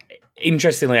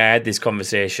 Interestingly, I had this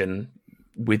conversation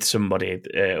with somebody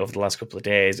over the last couple of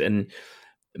days, and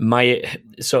my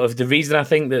the reason I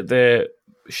think that the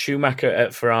Schumacher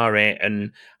at Ferrari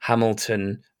and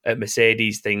Hamilton at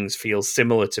Mercedes things feel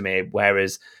similar to me,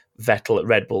 whereas Vettel at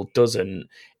Red Bull doesn't,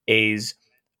 is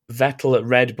Vettel at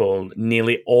Red Bull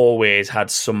nearly always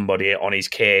had somebody on his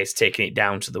case taking it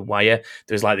down to the wire.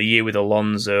 There was the year with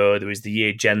Alonso, there was the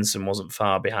year Jensen wasn't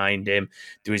far behind him,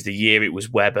 there was the year it was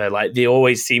Webber. They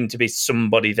always seemed to be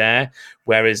somebody there,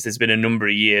 whereas there's been a number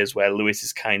of years where Lewis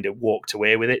has kind of walked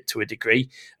away with it to a degree,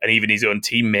 and even his own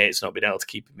teammates not been able to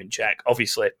keep him in check.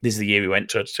 Obviously, this is the year he went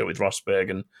toe-to-toe with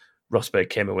Rosberg, and Rosberg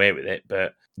came away with it,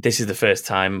 but this is the first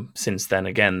time since then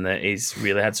again that he's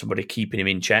really had somebody keeping him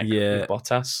in check with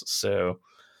Bottas. So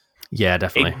yeah,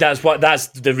 definitely. That's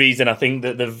the reason I think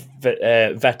that the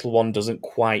Vettel one doesn't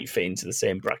quite fit into the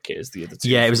same bracket as the other two.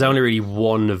 Yeah, it was only really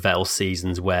one of Vettel's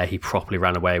seasons where he properly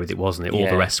ran away with it, wasn't it? All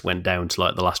the rest went down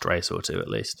to the last race or two at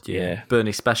least. Yeah,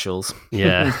 Bernie specials.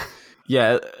 Yeah.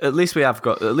 Yeah, at least we have.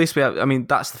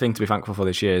 That's the thing to be thankful for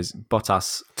this year is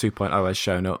Bottas 2.0 has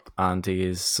shown up and he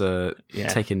is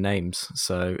taking names.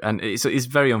 So, and it's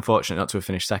very unfortunate not to have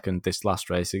finished second this last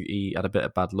race. He had a bit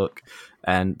of bad luck,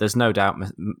 and there's no doubt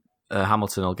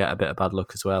Hamilton will get a bit of bad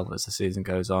luck as well as the season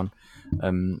goes on.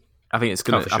 I think it's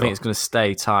going to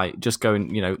stay tight. Just going,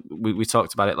 we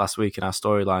talked about it last week in our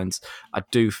storylines. I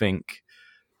do think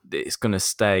it's going to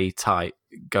stay tight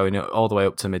going all the way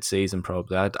up to mid-season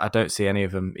probably. I don't see any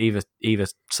of them, either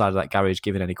side of that garage,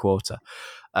 giving any quarter.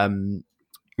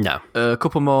 No. A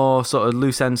couple more sort of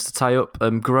loose ends to tie up.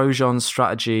 Grosjean's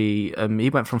strategy, he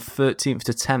went from 13th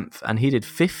to 10th, and he did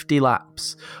 50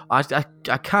 laps. I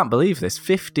can't believe this.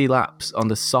 50 laps on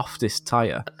the softest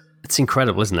tyre. It's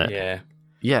incredible, isn't it? Yeah.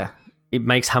 Yeah. It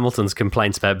makes Hamilton's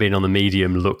complaints about being on the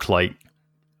medium look like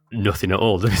nothing at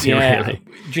all, doesn't it, really?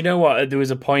 Do you know what? There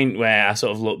was a point where I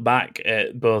sort of looked back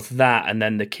at both that and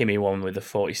then the Kimi one with the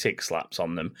 46 laps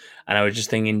on them, and I was just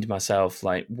thinking to myself,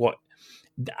 like, what?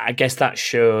 I guess that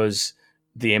shows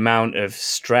the amount of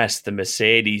stress the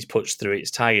Mercedes puts through its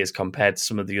tyres compared to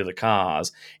some of the other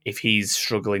cars, if he's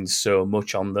struggling so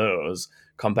much on those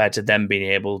compared to them being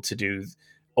able to do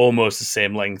almost the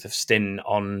same length of stint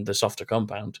on the softer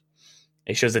compound.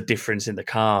 It shows a difference in the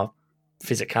car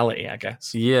physicality, I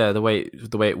guess. Yeah, the way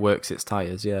it works its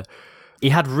tyres, yeah. He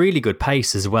had really good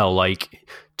pace as well. Like,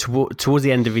 towards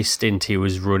the end of his stint, he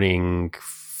was running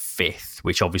 5th,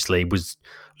 which obviously was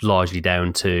largely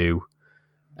down to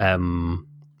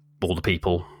all the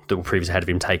people that were previously ahead of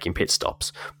him taking pit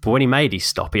stops. But when he made his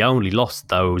stop, he only lost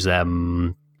those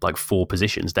 4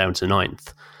 positions down to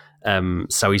 9th.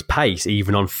 So his pace,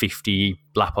 even on 50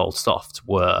 lap old soft,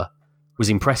 was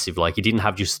impressive. Like, he didn't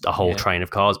have just a whole train of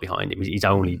cars behind him. He's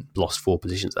only lost 4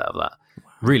 positions out of that.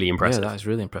 Really impressive. Yeah, that is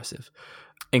really impressive.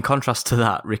 In contrast to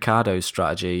that, Ricciardo's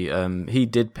strategy, he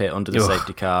did pit under the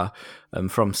safety car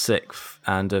from 6th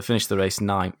and finished the race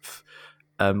 9th.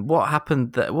 What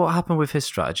happened with his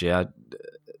strategy?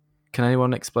 Can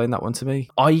anyone explain that one to me?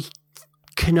 I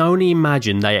can only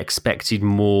imagine they expected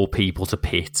more people to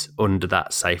pit under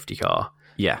that safety car.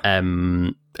 Yeah.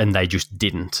 And they just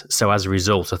didn't. So as a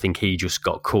result, I think he just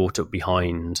got caught up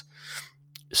behind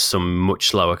some much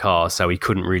slower cars, so he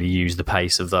couldn't really use the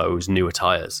pace of those newer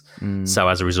tyres. So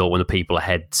as a result, when the people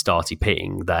ahead started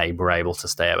pitting, they were able to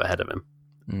stay out ahead of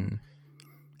him.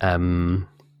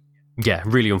 Yeah,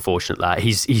 really unfortunate that.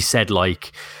 He said,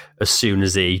 like, as soon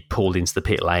as he pulled into the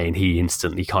pit lane, he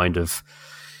instantly kind of,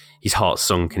 his heart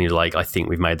sunk and he's like, I think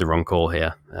we've made the wrong call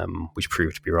here, which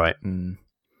proved to be right.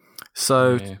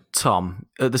 So, Tom,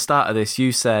 at the start of this,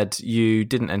 you said you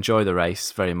didn't enjoy the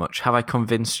race very much. Have I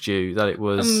convinced you that it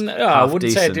was I wouldn't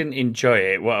decent? say I didn't enjoy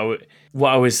it.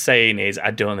 What I was saying is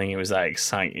I don't think it was that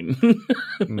exciting.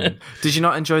 Did you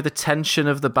not enjoy the tension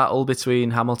of the battle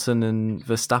between Hamilton and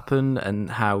Verstappen, and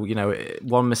how,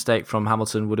 one mistake from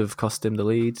Hamilton would have cost him the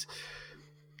lead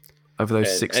over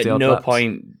those 60-odd laps?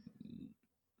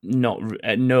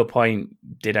 At no point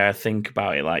did I think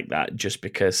about it like that, just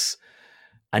because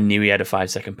I knew he had a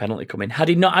 5-second penalty coming. Had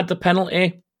he not had the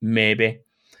penalty, maybe.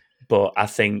 But I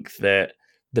think that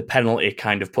the penalty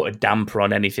kind of put a damper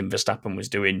on anything Verstappen was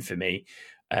doing for me,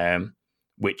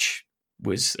 which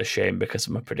was a shame because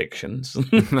of my predictions.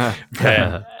 I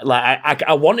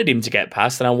wanted him to get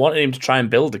past, and I wanted him to try and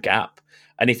build a gap.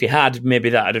 And if he had,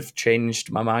 maybe that would have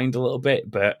changed my mind a little bit.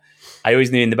 But I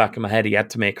always knew in the back of my head he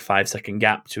had to make a 5-second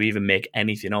gap to even make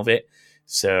anything of it.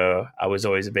 So I was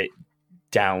always a bit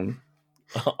down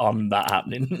on that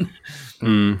happening.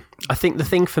 I think the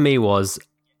thing for me was,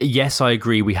 yes, I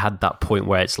agree, we had that point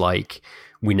where it's like,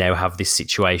 we now have this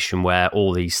situation where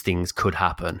all these things could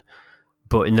happen.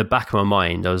 But in the back of my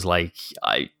mind, I was like,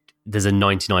 there's a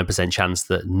 99% chance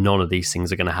that none of these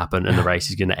things are going to happen and the race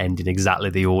is going to end in exactly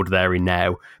the order they're in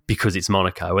now because it's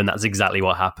Monaco. And that's exactly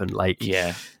what happened. Like,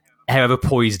 however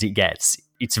poised it gets,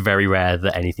 it's very rare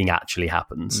that anything actually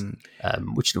happens,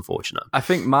 which is unfortunate. I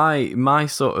think my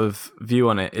sort of view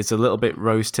on it is a little bit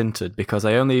rose-tinted because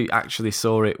I only actually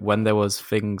saw it when there was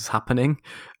things happening,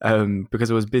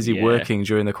 because I was busy working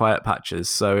during the quiet patches.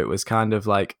 So it was kind of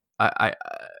like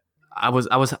I was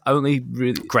only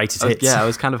really greatest hits. I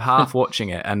was kind of half watching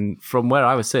it, and from where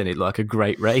I was sitting, it looked like a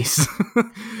great race.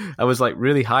 I was like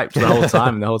really hyped the whole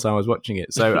time, and the whole time I was watching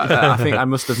it. So I think I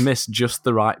must have missed just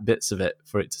the right bits of it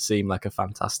for it to seem like a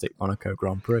fantastic Monaco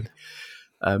Grand Prix.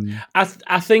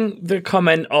 I think the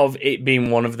comment of it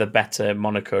being one of the better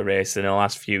Monaco races in the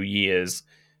last few years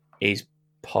is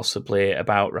possibly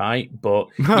about right, but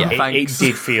it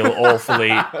did feel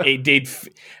awfully. It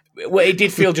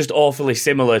did feel just awfully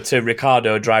similar to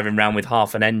Ricciardo driving around with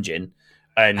half an engine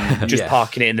and just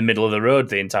parking it in the middle of the road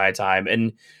the entire time.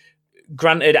 And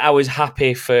granted, I was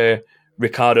happy for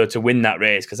Ricciardo to win that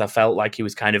race because I felt like he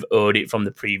was kind of owed it from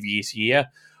the previous year.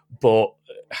 But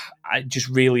it just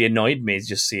really annoyed me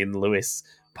just seeing Lewis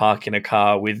parking a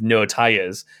car with no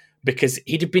tyres, because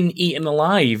he'd have been eaten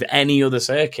alive any other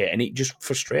circuit, and it just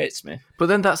frustrates me. But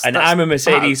then I'm a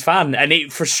Mercedes fan, and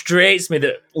it frustrates me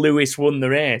that Lewis won the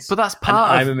race. But that's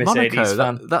part of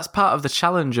Monaco. That's part of the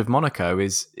challenge of Monaco.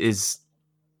 That's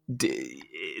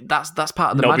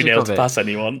part of the not magic being able of to it. pass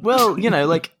anyone. Well,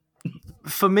 like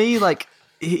for me, like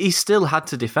he still had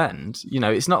to defend. You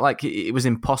know, it's not like it was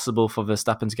impossible for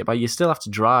Verstappen to get by. You still have to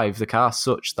drive the car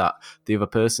such that the other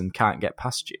person can't get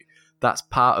past you. That's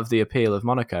part of the appeal of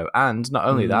Monaco. And not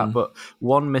only that, but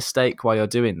one mistake while you're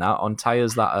doing that on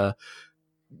tyres that are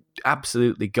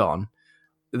absolutely gone,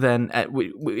 then it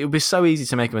would be so easy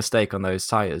to make a mistake on those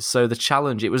tyres. So the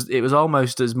challenge, it was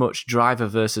almost as much driver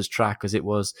versus track as it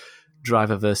was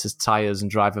driver versus tyres and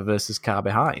driver versus car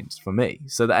behind for me.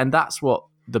 So and that's what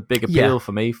the big appeal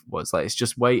for me was. Like, it's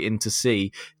just waiting to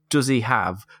see, does he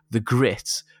have the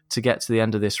grit to get to the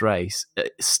end of this race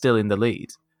still in the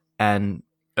lead? And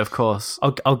of course,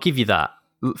 I'll give you that.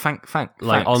 Thanks.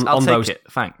 Like I'll take it.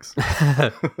 Thanks.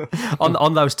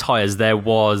 on those tyres, there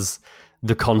was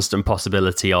the constant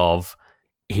possibility of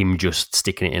him just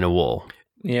sticking it in a wall.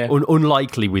 Yeah,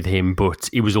 unlikely with him, but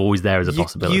it was always there as a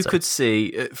possibility. You could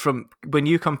see from when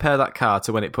you compare that car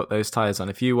to when it put those tyres on.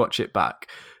 If you watch it back,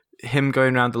 him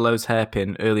going around the Lowe's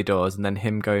hairpin early doors and then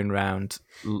him going round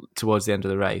towards the end of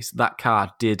the race, that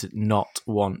car did not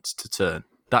want to turn.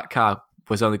 That car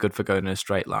was only good for going in a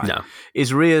straight line. No.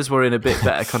 His rears were in a bit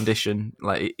better condition,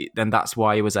 and that's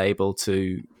why he was able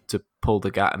to pull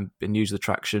the gap and use the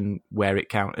traction where it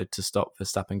counted to stop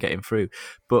Verstappen getting through.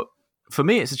 But for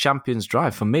me, it's a champion's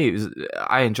drive. For me,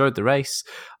 I enjoyed the race.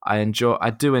 I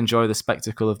do enjoy the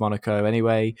spectacle of Monaco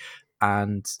anyway,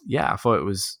 and yeah, I thought it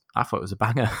was a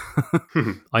banger.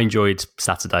 I enjoyed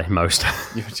Saturday most.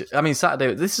 I mean,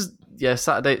 Saturday.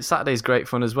 Saturday's great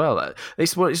fun as well.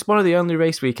 It's one of the only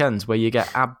race weekends where you get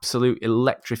absolute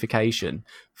electrification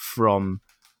from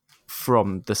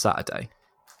the Saturday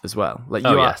as well. Like,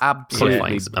 you are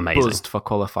absolutely buzzed for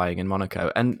qualifying in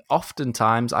Monaco, and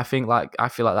oftentimes I feel like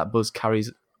that buzz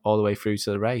carries all the way through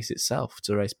to the race itself,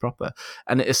 to the race proper,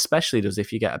 and it especially does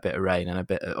if you get a bit of rain and a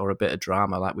bit of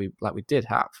drama like we did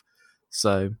have.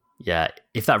 So yeah,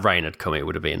 if that rain had come, it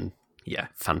would have been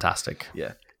fantastic.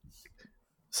 Yeah.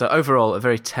 So overall, a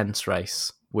very tense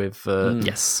race with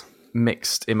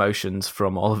mixed emotions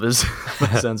from all of us. By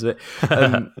the sounds of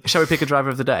it. Shall we pick a driver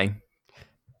of the day?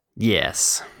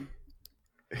 Yes.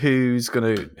 Who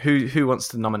wants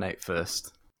to nominate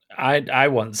first? I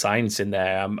want Sainz in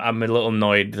there. I'm a little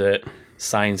annoyed that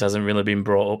Sainz hasn't really been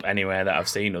brought up anywhere that I've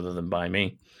seen other than by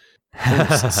me.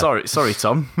 sorry,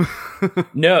 Tom.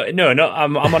 No.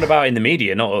 I'm on about in the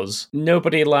media, not us.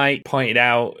 Nobody pointed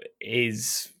out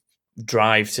his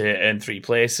drive to earn 3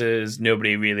 places.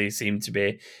 Nobody really seemed to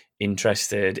be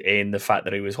interested in the fact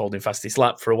that he was holding fastest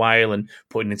lap for a while and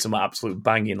putting in some absolute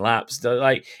banging laps.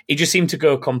 He just seemed to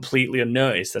go completely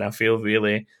unnoticed, and I feel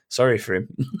really sorry for him.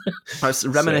 It's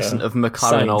reminiscent of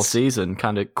McLaren all season,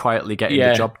 kind of quietly getting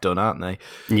the job done, aren't they?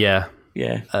 Yeah.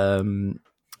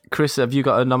 Chris, have you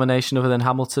got a nomination other than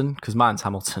Hamilton? Because mine's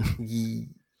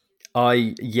Hamilton.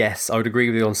 I would agree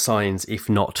with you on Sainz, if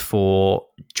not for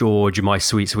George, my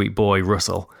sweet, sweet boy,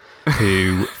 Russell,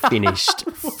 who finished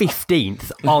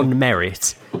 15th on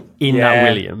merit in that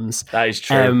Williams. That is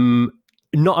true.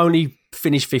 Not only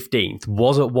finished 15th,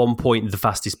 was at one point the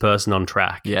fastest person on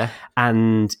track. Yeah.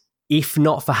 And if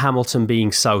not for Hamilton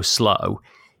being so slow,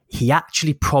 he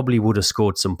actually probably would have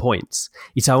scored some points.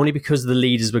 It's only because the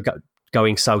leaders were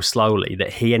going so slowly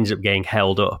that he ended up getting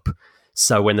held up.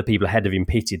 So when the people ahead of him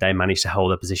pitted, they managed to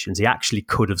hold their positions. He actually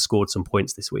could have scored some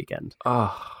points this weekend.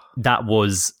 That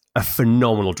was a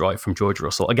phenomenal drive from George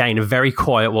Russell. Again, a very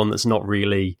quiet one that's not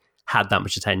really had that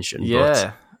much attention.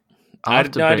 Yeah.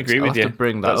 But I'd agree with you. To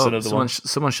bring that up.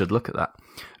 Someone should look at that.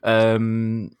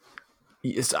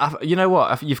 You know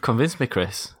what? You've convinced me,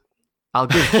 Chris. I'll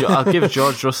give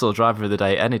George Russell driver of the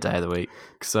day any day of the week.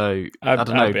 So I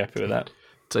don't know. I'd be happy with that.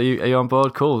 So are you on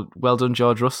board? Cool. Well done,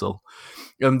 George Russell.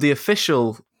 The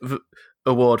official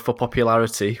award for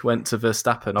popularity went to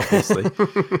Verstappen, obviously.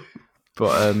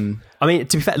 But I mean,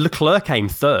 to be fair, Leclerc came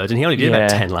third, and he only did about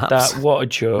 10 laps. What a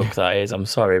joke that is! I'm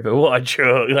sorry, but what a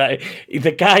joke!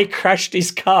 The guy crashed his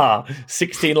car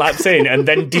 16 laps in, and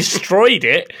then destroyed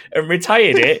it and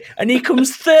retired it, and he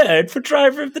comes third for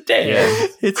driver of the day. Yeah.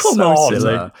 It's Come so on.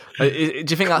 silly. Do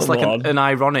you think that's an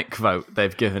ironic vote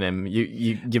they've given him?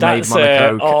 You made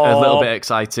Monaco a little bit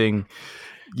exciting.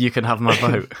 You can have my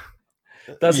vote.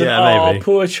 That's maybe.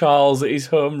 Poor Charles at his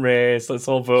home race. Let's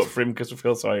all vote for him because we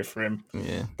feel sorry for him.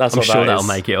 Yeah, I'm sure that'll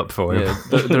make it up for him.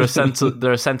 Yeah,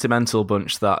 they're a sentimental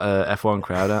bunch, that F1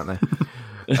 crowd, aren't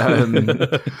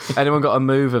they? Anyone got a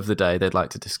move of the day they'd like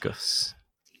to discuss?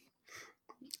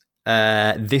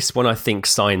 This one I think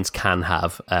Sainz can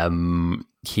have.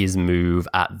 His move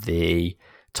at the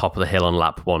top of the hill on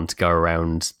lap 1 to go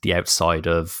around the outside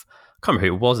of, I can't remember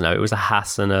who it was now. It was a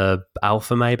Haas and a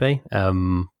Alpha maybe.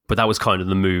 But that was kind of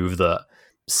the move that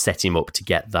set him up to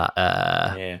get that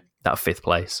that 5th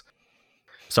place.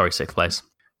 Sorry, sixth place.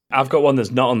 I've got one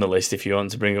that's not on the list if you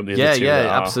want to bring up the other two.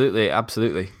 Yeah,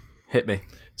 absolutely. Hit me.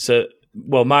 So,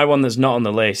 well, my one that's not on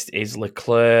the list is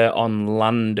Leclerc on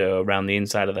Lando around the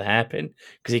inside of the hairpin,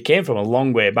 because he came from a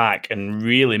long way back and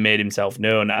really made himself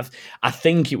known. I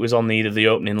think it was on either the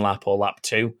opening lap or lap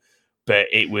 2, but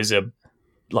it was a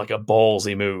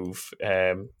ballsy move,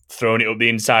 throwing it up the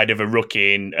inside of a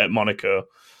rookie at Monaco.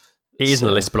 It is on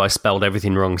the list, but I spelled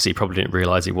everything wrong, so he probably didn't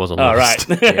realise he was on the list.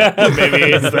 Right. Maybe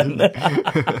it is then.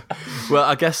 Well,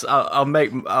 I guess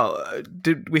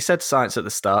we said Sainz at the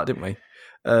start, didn't we?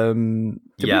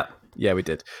 Yeah. We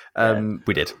did.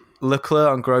 We did. Leclerc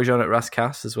on Grosjean at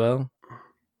Rascasse as well.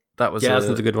 That was that's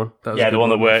a good one. The one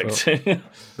that worked.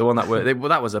 The one that worked. Well,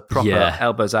 that was a proper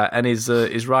elbows out, and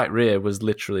his right rear was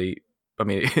literally. I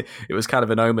mean, it was kind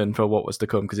of an omen for what was to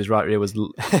come, because his right rear was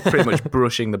pretty much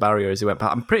brushing the barrier as he went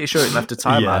past. I'm pretty sure it left a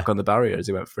time mark on the barrier as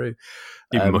he went through.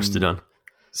 It must have done.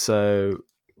 So,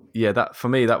 yeah, that for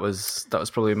me, that was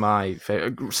probably my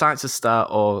favorite. Sainz's start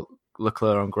or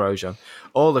Leclerc on Grosjean,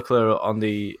 or Leclerc on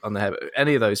the head.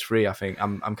 Any of those three, I think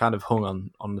I'm kind of hung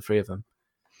on the three of them.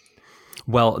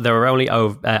 Well, there were only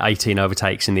 18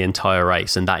 overtakes in the entire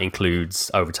race, and that includes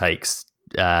overtakes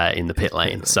in the pit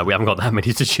lane, so we haven't got that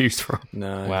many to choose from.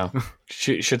 No. Wow.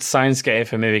 Should Sainz get it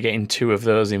for maybe getting 2 of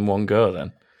those in one go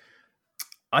then?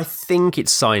 I think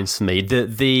it's Sainz for me.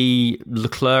 The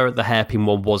Leclerc at the hairpin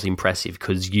one was impressive,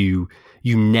 because you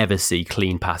never see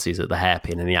clean passes at the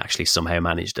hairpin, and he actually somehow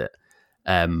managed it.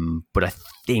 But I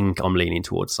think I'm leaning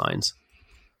towards Sainz.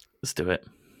 Let's do it.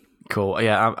 Cool.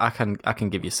 Yeah, I can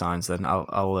give you Sainz then.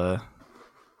 I'll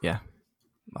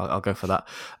go for that.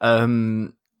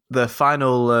 The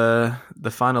final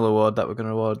award that we're going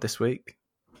to award this week.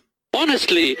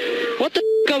 Honestly, what the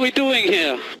f*** are we doing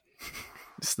here?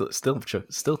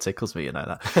 Still tickles me, you know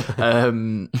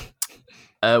that.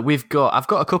 I've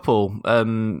got a couple.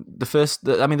 The first,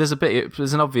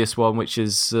 there's an obvious one, which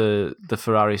is the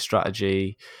Ferrari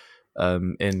strategy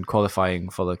in qualifying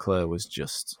for Leclerc was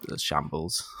just a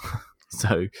shambles.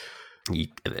 So,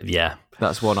 yeah,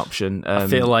 that's one option. I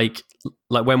feel like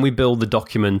when we build the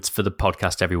document for the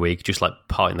podcast every week, just like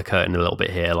parting the curtain a little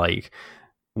bit here, like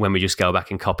when we just go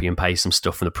back and copy and paste some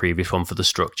stuff from the previous one for the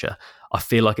structure, I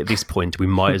feel like at this point we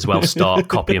might as well start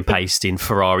copy and pasting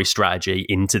Ferrari strategy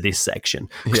into this section,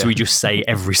 because we just say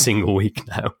every single week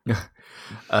now.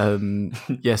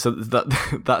 So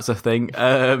that's a thing.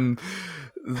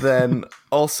 Then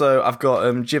also I've got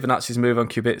Giovinazzi's move on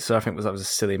Kubica. I think that was a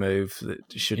silly move that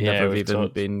should never have even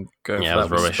been going for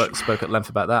that. We spoke at length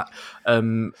about that.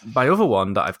 My other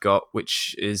one that I've got,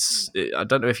 which is, I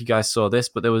don't know if you guys saw this,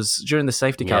 but there was during the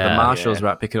safety car, the marshals were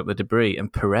out picking up the debris,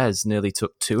 and Perez nearly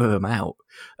took 2 of them out.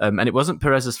 And it wasn't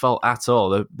Perez's fault at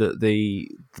all. The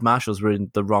marshals were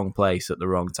in the wrong place at the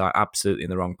wrong time, absolutely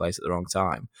in the wrong place at the wrong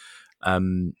time.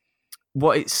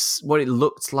 What it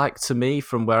looked like to me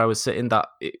from where I was sitting, that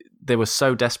they were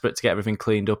so desperate to get everything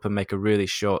cleaned up and make a really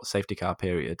short safety car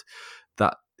period,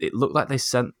 that it looked like they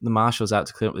sent the marshals out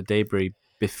to clean up the debris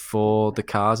before the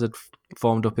cars had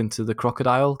formed up into the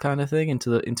crocodile kind of thing,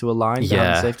 into a line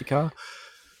down the safety car.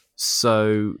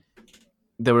 So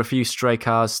there were a few stray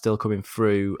cars still coming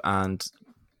through, and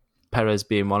Perez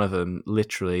being one of them,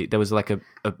 literally, there was like a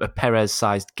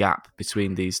Perez-sized gap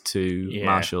between these two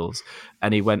marshals,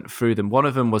 and he went through them. One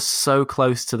of them was so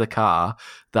close to the car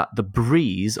that the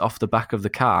breeze off the back of the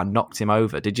car knocked him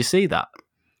over. Did you see that?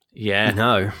 Yeah.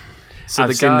 No. So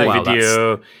I've seen the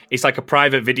video. It's like a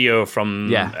private video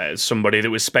from somebody that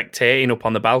was spectating up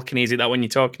on the balcony. Is it that one you're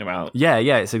talking about? Yeah,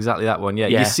 it's exactly that one. Yeah,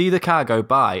 you see the car go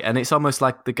by, and it's almost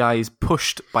like the guy is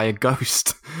pushed by a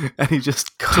ghost, and he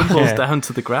just tumbles down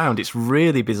to the ground. It's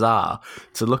really bizarre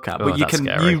to look at, but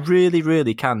you really,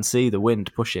 really can see the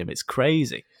wind push him. It's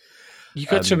crazy. You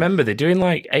got to remember, they're doing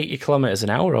like 80 kilometers an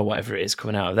hour or whatever it is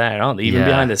coming out of there, aren't they? Even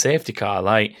behind the safety car,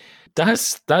 like.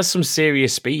 That's some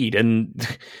serious speed, and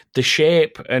the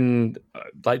shape and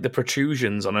like the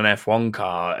protrusions on an F1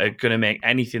 car are going to make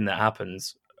anything that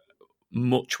happens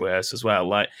much worse as well.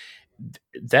 Like,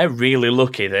 they're really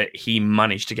lucky that he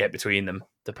managed to get between them,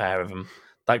 the pair of them.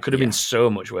 That could have been so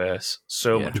much worse.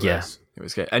 Much worse. It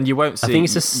was good. And you won't see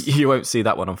you won't see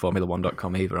that one on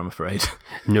Formula1.com either, I'm afraid.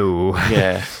 No.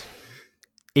 Yeah.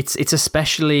 It's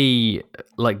especially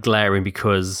like glaring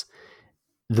because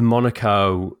the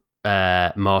Monaco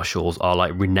marshals are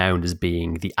like renowned as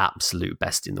being the absolute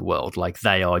best in the world. Like,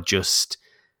 they are just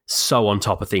so on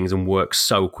top of things and work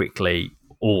so quickly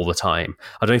all the time.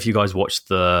 I don't know if you guys watched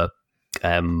the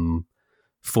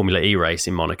Formula E race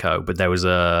in Monaco, but there was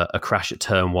a crash at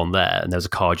turn 1 there, and there was a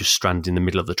car just stranded in the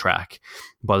middle of the track.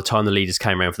 By the time the leaders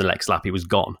came around for the next lap, it was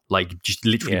gone. Like, just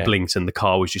literally blinked and the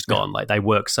car was just gone. Like, they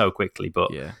work so quickly,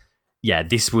 but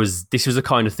this was the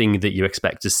kind of thing that you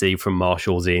expect to see from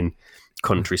marshals in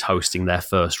countries hosting their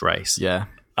first race. Yeah.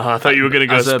 I thought you were going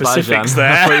to go specifics there.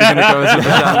 I thought you were going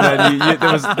to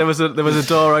go Azerbaijan. There was a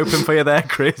door open for you there,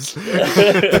 Chris.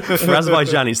 For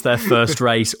Azerbaijan, it's their first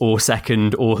race, or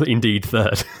second, or indeed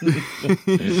third.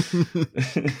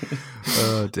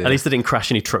 Oh dear. At least they didn't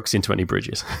crash any trucks into any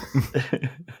bridges.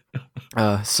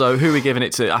 So who are we giving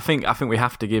it to? I think we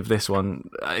have to give this one.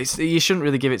 You shouldn't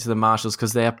really give it to the marshals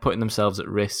because they are putting themselves at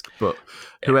risk. But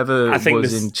whoever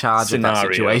was in charge of that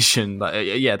situation,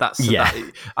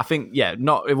 I think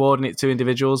not awarding it to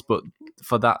individuals, but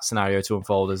for that scenario to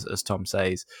unfold, as Tom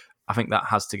says, I think that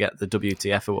has to get the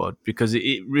WTF award because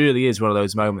it really is one of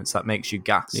those moments that makes you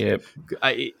gasp. Yep.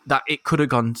 That it could have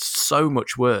gone so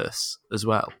much worse as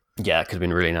well. Yeah, it could have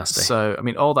been really nasty. So, I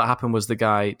mean, all that happened was the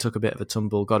guy took a bit of a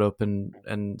tumble, got up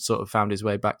and sort of found his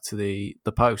way back to the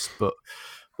post. But,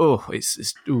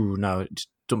 it's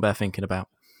don't bear thinking about.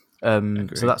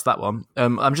 So that's that one.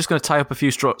 I'm just going to tie up a few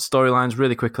storylines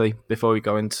really quickly before we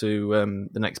go into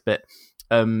the next bit.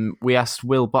 We asked,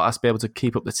 will Bottas be able to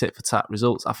keep up the tit-for-tat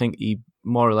results? I think he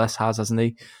more or less has, hasn't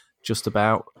he? Just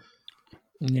about.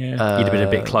 Yeah, he'd have been a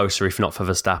bit closer if not for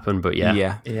Verstappen, but yeah.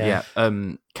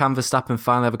 Can Verstappen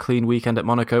finally have a clean weekend at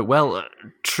Monaco? Well,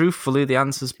 truthfully, the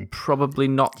answer's probably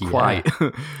not quite.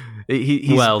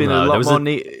 He's been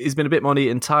a bit more neat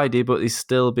and tidy, but he's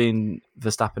still been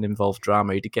Verstappen-involved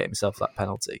drama. He did get himself that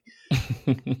penalty.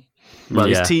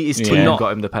 His team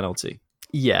got him the penalty.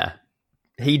 Yeah,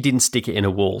 he didn't stick it in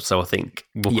a wall, so I think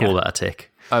we'll call that a tick.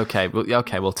 Okay,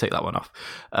 we'll take that one off.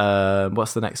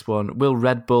 What's the next one? Will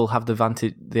Red Bull have the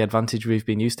advantage we've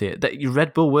been used to here?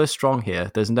 Red Bull were strong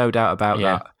here. There's no doubt about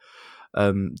that.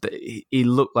 He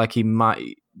looked like he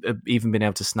might have even been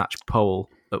able to snatch pole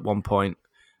at one point,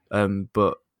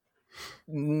 but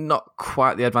not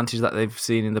quite the advantage that they've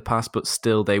seen in the past. But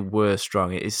still, they were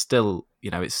strong. It is still,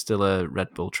 it's still a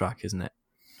Red Bull track, isn't it?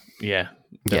 Yeah,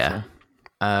 definitely.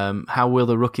 How will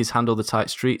the rookies handle the tight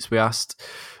streets? We asked.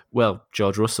 Well,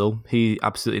 George Russell, he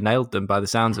absolutely nailed them by the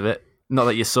sounds of it. Not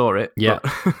that you saw it. Yeah.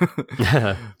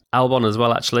 Albon as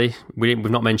well, actually. We've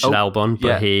not mentioned Albon,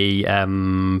 but he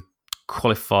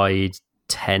qualified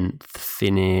 10th,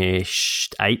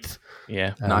 finished 8th.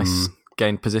 Yeah. Nice.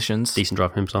 Gained positions. Decent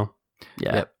drive himself.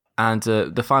 Yeah. Yep. And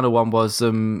the final one was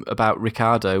about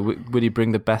Ricciardo. Would he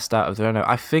bring the best out of the Renault?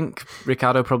 I think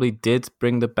Ricciardo probably did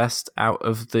bring the best out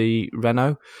of the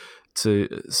Renault. To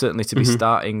be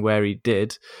starting where he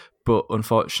did, but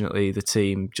unfortunately the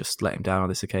team just let him down on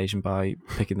this occasion by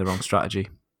picking the wrong strategy.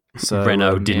 So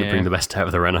Renault didn't bring the best out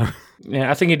of the Renault.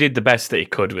 Yeah, I think he did the best that he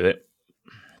could with it.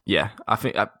 Yeah, I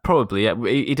think probably. Yeah,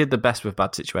 he did the best with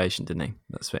bad situation, didn't he?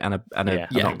 That's it, and a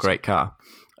not great car.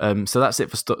 So that's it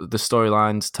for the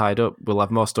storylines tied up. We'll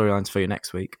have more storylines for you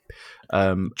next week.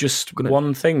 One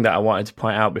thing that I wanted to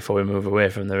point out before we move away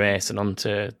from the race and on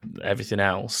to everything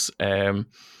else.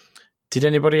 Did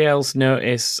anybody else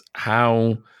notice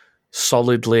how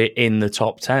solidly in the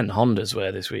top 10 Hondas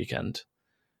were this weekend?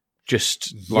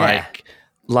 Just all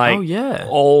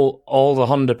the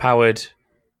Honda powered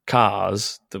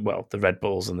cars, the Red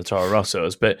Bulls and the Toro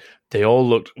Rossos, but they all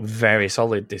looked very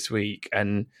solid this week,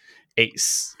 and it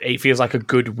feels like a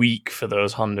good week for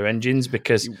those Honda engines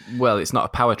because it's not a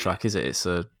power track, is it?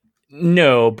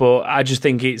 No, but I just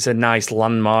think it's a nice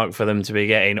landmark for them to be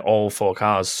getting all 4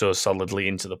 cars so solidly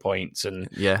into the points and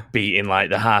beating like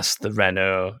the Haas, the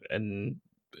Renault, and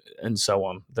so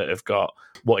on that have got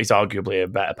what is arguably a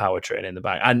better powertrain in the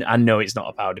back. I know it's not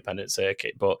a power dependent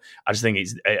circuit, but I just think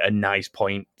it's a nice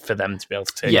point for them to be able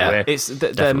to take away.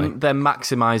 They're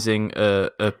maximising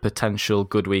a potential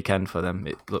good weekend for them.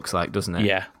 It looks like, doesn't it?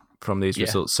 Yeah. From these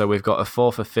results. So we've got a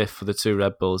 4th or 5th for the 2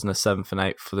 Red Bulls and a 7th and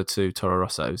 8th for the 2 Toro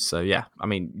Rossos. So yeah, I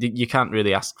mean, you can't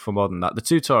really ask for more than that. The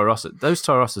 2 Toro Rossos, those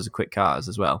Toro Rossos are quick cars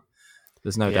as well.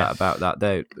 There's no doubt about that.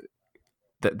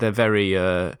 They're very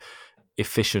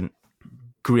efficient,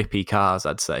 grippy cars,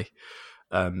 I'd say.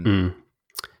 The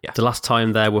last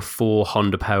time there were 4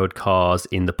 Honda powered cars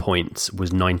in the points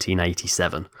was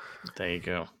 1987. There you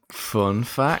go. Fun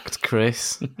fact,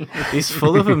 Chris. He's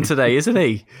full of them today, isn't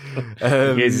he?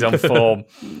 He's on form.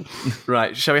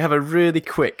 Right, shall we have a really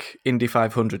quick Indy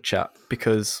 500 chat?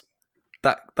 Because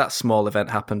that small event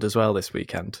happened as well this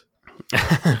weekend.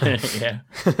 Yeah.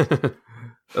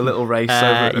 A little race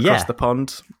across the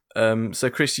pond. So,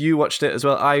 Chris, you watched it as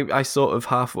well. I sort of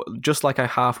just like I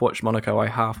half watched Monaco, I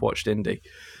half watched Indy.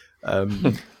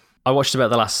 I watched about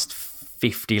the last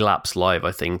 50 laps live,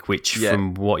 I think, which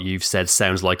from what you've said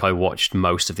sounds like I watched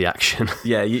most of the action.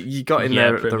 Yeah, you got in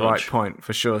there at the right point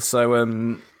for sure. So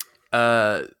I'm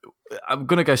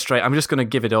going to go straight. I'm just going to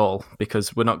give it all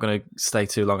because we're not going to stay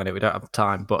too long on it. We don't have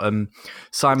time. But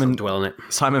Simon, dwell on it.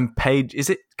 Simon Page, is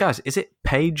it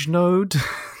Page Node?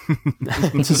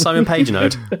 It's a Simon Page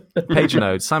Node.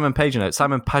 Simon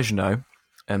Pagenaud,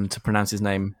 to pronounce his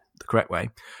name the correct way,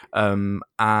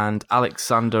 and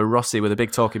Alexander Rossi with the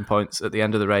big talking points at the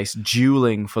end of the race,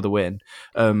 dueling for the win.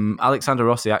 Alexander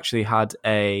Rossi actually had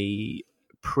a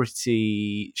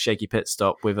pretty shaky pit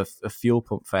stop with a fuel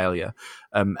pump failure,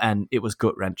 and it was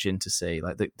gut-wrenching to see.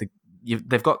 Like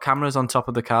they've got cameras on top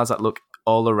of the cars that look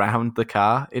all around the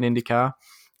car in IndyCar,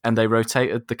 and they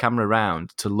rotated the camera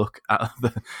around to look at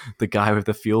the guy with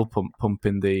the fuel pump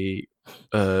pumping the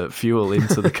fuel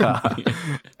into the car.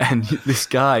 And this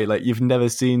guy, like, you've never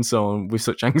seen someone with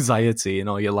such anxiety in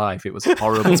all your life. It was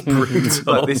horrible. It's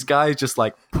brutal. Like, this guy's just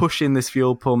like pushing this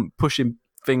fuel pump, pushing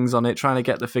things on it, trying to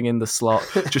get the thing in the slot,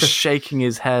 just shaking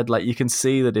his head. Like, you can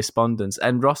see the despondence.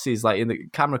 And Rossi's like, in the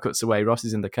camera cuts away,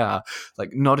 Rossi's in the car,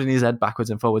 like nodding his head backwards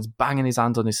and forwards, banging his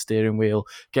hand on his steering wheel,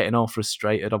 getting all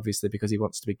frustrated, obviously, because he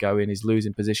wants to be going. He's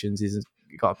losing positions. He's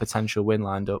got a potential win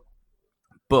lined up.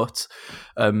 But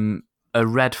a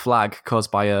red flag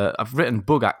caused by I've written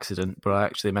bug accident, but I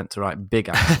actually meant to write big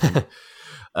accident,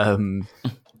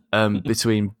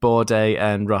 between Bourdais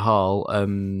and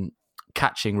Rahal,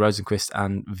 catching Rosenqvist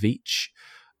and Veach,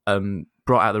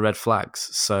 brought out the red flags.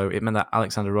 So it meant that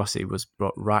Alexander Rossi was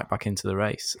brought right back into the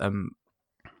race.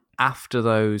 After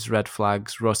those red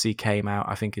flags, Rossi came out,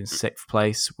 I think, in 6th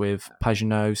place with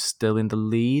Pagenaud still in the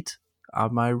lead.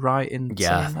 Am I right in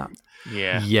saying that?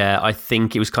 Yeah, I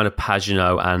think it was kind of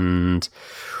Pagenaud and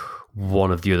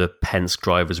one of the other Penske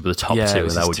drivers were the top two,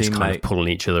 and they were just kind of pulling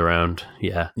each other around.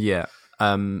 Yeah.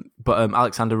 But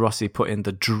Alexander Rossi put in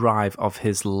the drive of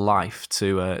his life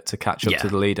to catch up to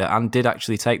the leader, and did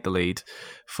actually take the lead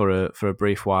for a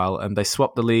brief while. And they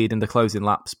swapped the lead in the closing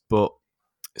laps, but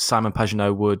Simon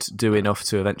Pagenaud would do enough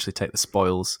to eventually take the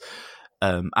spoils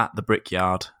at the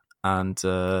Brickyard, and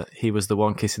he was the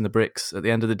one kissing the bricks at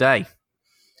the end of the day.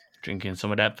 Drinking some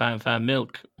of that fine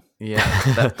milk. Yeah,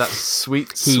 that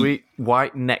sweet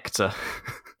white nectar.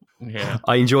 Yeah,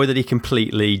 I enjoy that he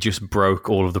completely just broke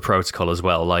all of the protocol as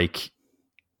well. Like,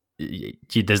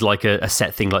 there's like a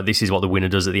set thing, like this is what the winner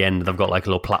does at the end, and they've got like a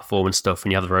little platform and stuff,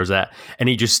 and you have the rosette, and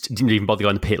he just didn't even bother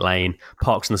going to the pit lane,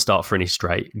 parks on the start finish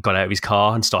straight, got out of his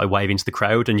car and started waving to the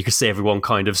crowd, and you could see everyone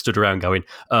kind of stood around going,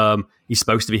 he's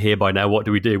supposed to be here by now, what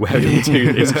do we do? How do we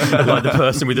do this? Like the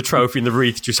person with the trophy and the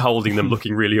wreath just holding them,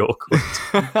 looking really awkward.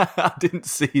 I didn't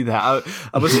see that.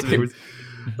 I must have been...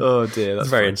 Oh dear, that's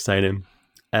very entertaining.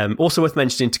 Also worth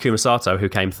mentioning Takuma Sato, who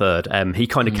came third. He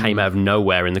kind of came out of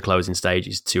nowhere in the closing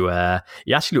stages to...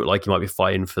 he actually looked like he might be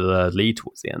fighting for the lead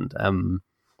towards the end.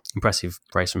 Impressive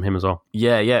race from him as well.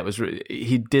 Yeah, it was.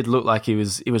 He did look like he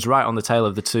was right on the tail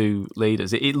of the two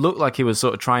leaders. It looked like he was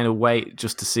sort of trying to wait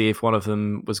just to see if one of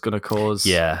them was going to cause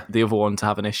the other one to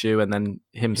have an issue, and then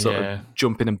him sort of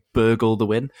jump in and burgle the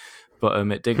win. But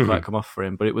it didn't quite come off for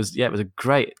him. But it was a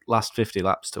great last 50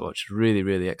 laps to watch. Really,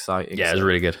 really exciting. Yeah, it was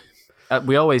really good.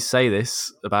 We always say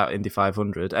this about Indy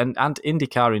 500, and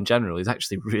IndyCar in general is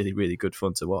actually really, really good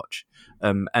fun to watch.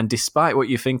 And despite what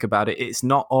you think about it, it's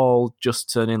not all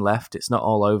just turning left. It's not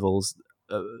all ovals.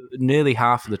 Nearly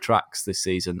half of the tracks this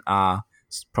season are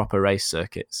proper race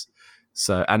circuits.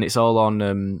 So, and it's all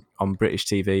on British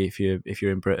TV if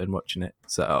you're in Britain watching it.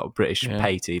 So British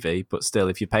pay TV, but still,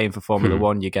 if you're paying for Formula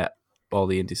One, you get all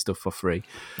the Indy stuff for free.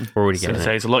 Already getting it.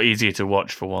 It's a lot easier to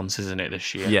watch for once, isn't it,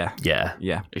 this year? Yeah.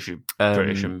 If you're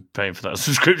British and paying for that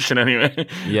subscription anyway.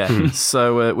 Yeah.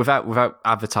 So without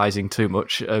advertising too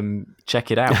much, check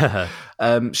it out.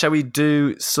 Shall we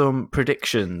do some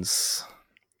predictions?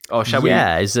 Or shall we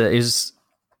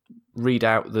read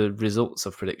out the results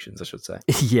of predictions, I should say?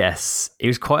 Yes. It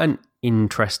was quite an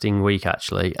interesting week,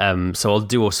 actually. So I'll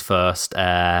do us first.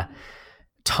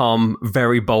 Tom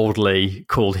very boldly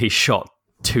called his shot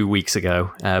 2 weeks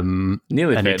ago.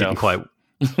 Nearly and paid it didn't off. quite.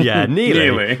 Yeah,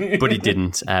 nearly. But he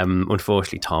didn't.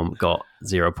 Unfortunately, Tom got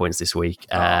 0 points this week.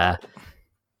 I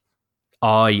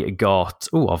got...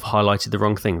 Oh, I've highlighted the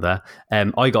wrong thing there.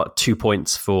 I got 2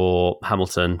 points for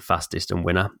Hamilton, fastest and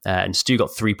winner. And Stu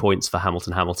got 3 points for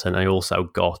Hamilton. I also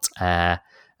got a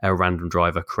random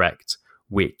driver correct,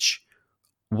 which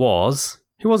was...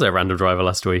 Who was our random driver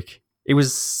last week? It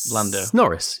was Lando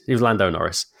Norris. It was Lando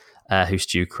Norris, who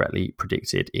Stu correctly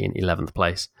predicted in 11th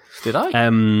place. Did I?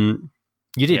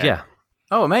 You did, yeah.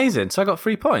 Oh, amazing. So I got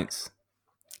 3 points.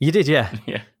 You did, yeah.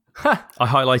 Yeah. I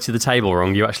highlighted the table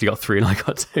wrong. You actually got 3 and I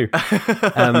got 2.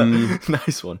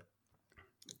 Nice one.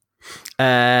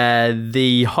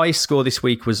 The highest score this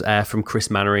week was from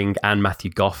Chris Mannering and Matthew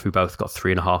Goff, who both got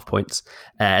 3.5 points.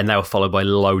 And they were followed by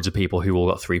loads of people who all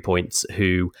got 3 points,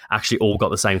 who actually all got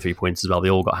the same 3 points as well.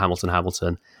 They all got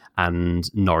Hamilton,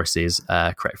 and Norris's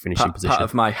correct finishing position. Part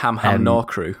of my Ham Nor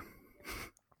crew.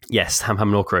 Yes,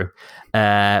 Ham Nor crew.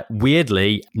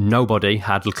 Weirdly, nobody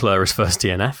had Leclerc as first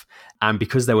DNF. And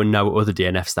because there were no other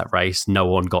DNFs that race, no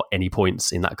one got any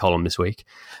points in that column this week.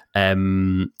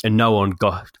 And no one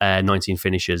got 19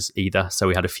 finishes either. So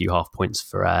we had a few half points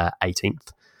for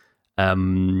 18th.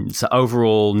 So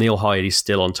overall, Neil Hyde is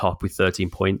still on top with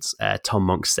 13 points. Tom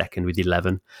Monk's second with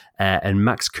 11. And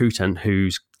Max Coutan,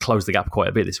 who's closed the gap quite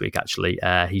a bit this week, actually,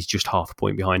 he's just half a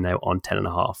point behind now on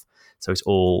 10.5. So it's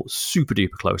all super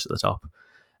duper close at the top.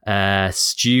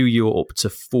 Stu, you're up to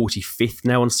 45th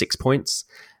now on 6 points.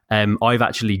 I've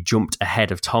actually jumped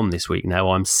ahead of Tom this week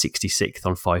now. I'm 66th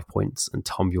on 5 points, and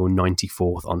Tom, you're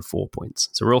 94th on 4 points.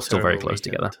 So we're all still very close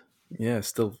together. Yeah,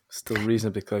 still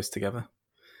reasonably close together.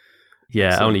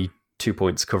 Yeah, only 2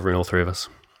 points covering all 3 of us.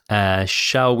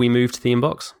 Shall we move to the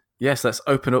inbox? Yes, let's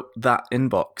open up that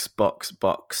inbox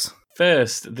box.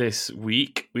 First this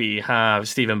week, we have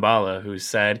Stephen Barlow, who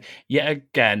said, yet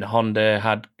again, Honda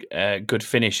had good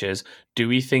finishes. Do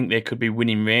we think they could be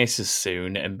winning races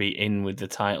soon and be in with the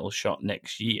title shot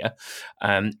next year?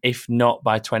 If not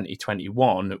by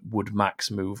 2021, would Max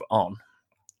move on?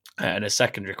 And a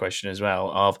secondary question as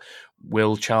well of,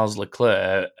 will Charles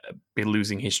Leclerc be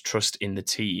losing his trust in the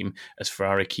team as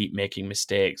Ferrari keep making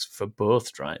mistakes for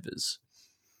both drivers?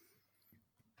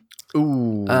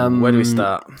 Ooh, where do we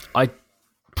start?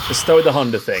 Let's start with the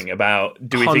Honda thing about,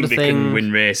 do we Honda think they can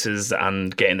win races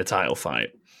and get in the title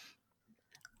fight?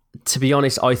 To be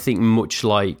honest, I think much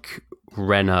like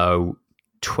Renault,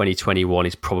 2021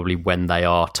 is probably when they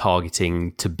are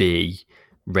targeting to be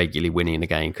regularly winning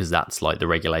again, because that's like the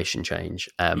regulation change.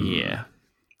 Yeah.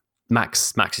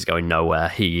 Max is going nowhere.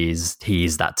 He is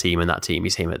that team, and that team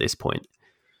is him at this point.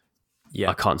 Yeah,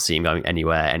 I can't see him going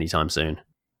anywhere anytime soon.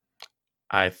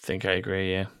 I think I agree,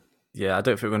 yeah. Yeah, I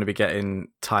don't think we're going to be getting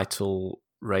title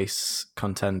race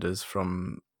contenders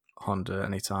from Honda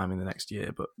anytime in the next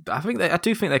year. But I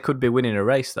do think they could be winning a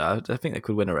race, though. I think they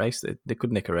could win a race. They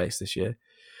could nick a race this year.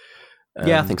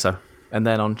 Yeah, I think so. And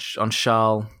then on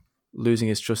Charles losing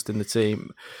his trust in the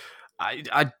team,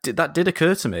 that did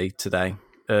occur to me today.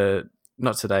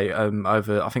 Not today,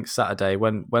 over I think Saturday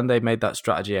when they made that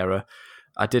strategy error.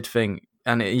 I did think,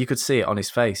 and you could see it on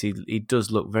his face. He does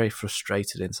look very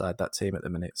frustrated inside that team at the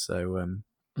minute. So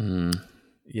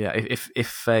yeah,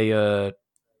 if a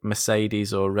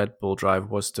Mercedes or Red Bull drive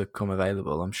was to come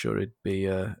available, I'm sure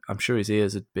his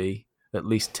ears would be at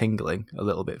least tingling a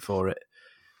little bit for it.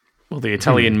 Well, the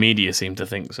Italian media seem to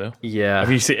think so. Yeah,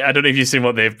 I don't know if you've seen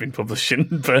what they've been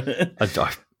publishing, but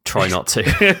I try not to.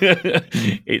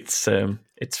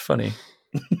 It's funny.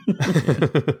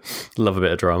 Love a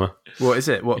bit of drama. What is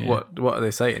it? What are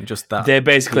they saying? Just that they're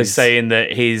basically saying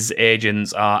that his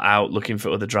agents are out looking for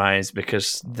other drivers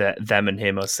because them and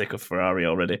him are sick of Ferrari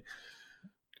already.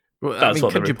 Well, That's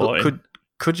what they're reporting.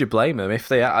 Could you blame them if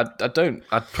they? I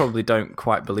probably don't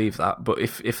quite believe that. But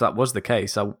if that was the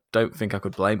case, I don't think I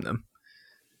could blame them.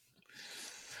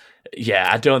 Yeah,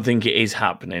 I don't think it is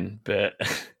happening, but.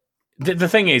 The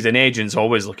thing is, an agent's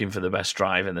always looking for the best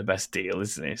drive and the best deal,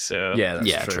 isn't he? So yeah,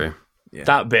 that's true. Yeah.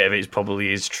 That bit of it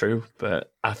probably is true,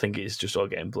 but I think it's just all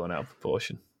getting blown out of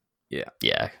proportion.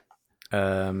 Yeah.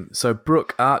 So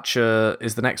Brooke Archer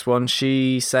is the next one.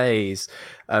 She says,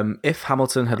 if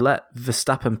Hamilton had let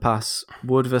Verstappen pass,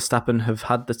 would Verstappen have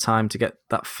had the time to get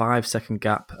that 5-second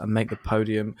gap and make the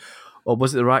podium? Or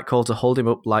was it the right call to hold him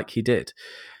up like he did?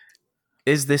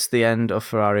 Is this the end of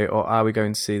Ferrari, or are we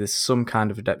going to see this some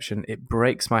kind of redemption? It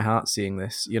breaks my heart seeing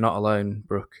this. You're not alone,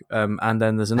 Brooke. And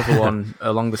then there's another one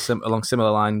along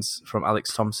similar lines from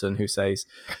Alex Thompson, who says,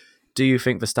 do you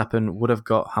think Verstappen would have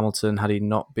got Hamilton had he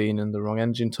not been in the wrong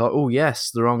engine torque? Oh, yes,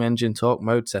 the wrong engine torque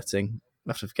mode setting.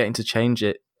 After forgetting to change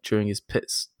it during his pit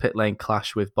lane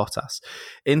clash with Bottas.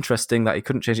 Interesting that he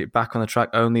couldn't change it back on the track,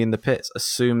 only in the pits.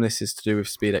 Assume this is to do with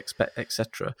speed,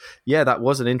 etc. Yeah, that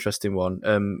was an interesting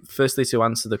one. Firstly, to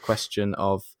answer the question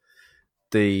of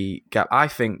the gap, I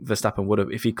think Verstappen would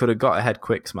have, if he could have got ahead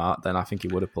quick smart, then I think he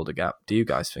would have pulled a gap. Do you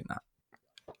guys think that?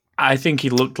 I think he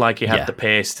looked like he had the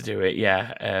pace to do it,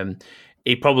 yeah.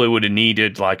 He probably would have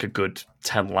needed like a good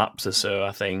 10 laps or so,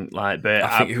 I think. But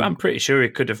I'm pretty sure he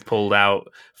could have pulled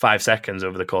out 5 seconds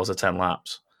over the course of 10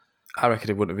 laps. I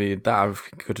reckon it wouldn't have been that. I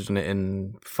could have done it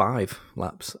in 5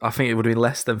 laps. I think it would have been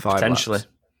less than 5 Potentially. laps.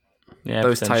 Yeah,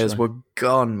 those tyres were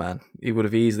gone, man. He would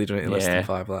have easily done it in less than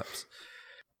 5 laps.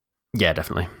 Yeah,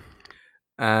 definitely.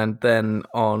 And then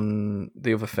on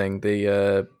the other thing,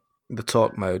 the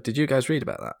talk mode, did you guys read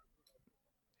about that?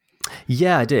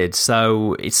 Yeah, I did.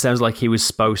 So it sounds like he was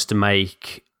supposed to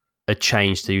make a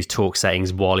change to his talk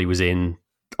settings while he was on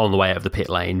the way out of the pit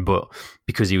lane, but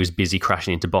because he was busy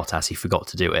crashing into Bottas, he forgot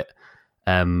to do it.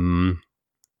 And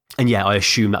yeah, I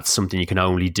assume that's something you can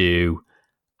only do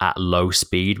at low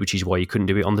speed, which is why you couldn't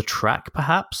do it on the track,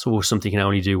 perhaps, or something you can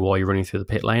only do while you're running through the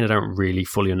pit lane. I don't really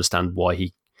fully understand why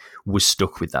he was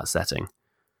stuck with that setting.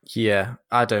 Yeah,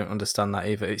 I don't understand that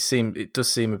either. It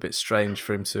does seem a bit strange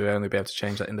for him to only be able to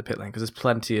change that in the pit lane, because there's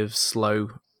plenty of slow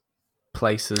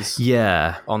places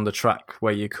on the track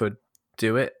where you could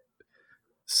do it.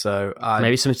 So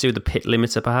maybe something to do with the pit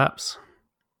limiter, perhaps.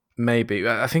 Maybe.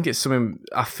 I think it's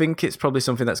probably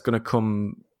something that's going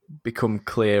to become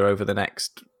clear over the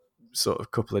next sort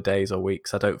of couple of days or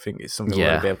weeks. I don't think it's something we're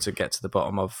going to be able to get to the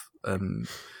bottom of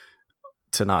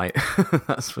tonight.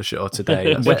 That's for sure.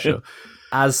 Today, that's for sure.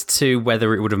 As to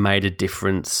whether it would have made a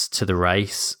difference to the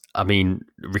race, I mean,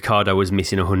 Ricciardo was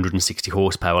missing 160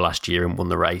 horsepower last year and won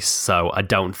the race, so I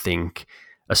don't think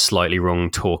a slightly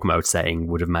wrong torque mode setting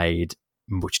would have made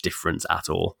much difference at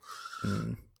all.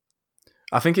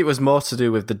 I think it was more to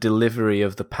do with the delivery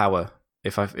of the power.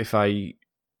 If I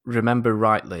remember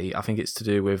rightly, I think it's to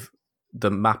do with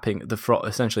the mapping,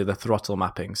 essentially the throttle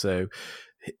mapping. So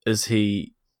as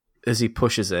he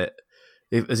pushes it,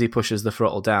 as he pushes the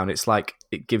throttle down, it's like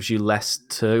it gives you less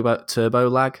turbo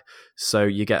lag, so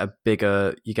you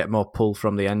get more pull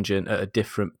from the engine at a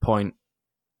different point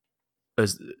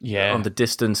on the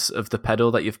distance of the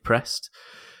pedal that you've pressed.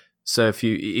 So if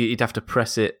you'd have to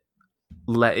press it,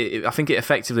 I think it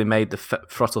effectively made the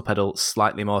throttle pedal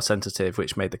slightly more sensitive,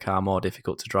 which made the car more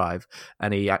difficult to drive,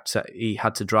 and he had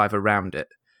to drive around it.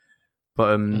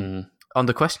 But on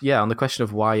the question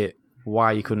of why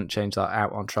you couldn't change that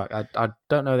out on track, I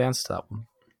don't know the answer to that one.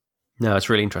 No, it's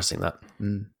really interesting, that.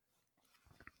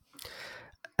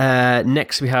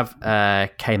 Next we have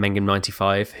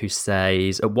K-Mengem95, who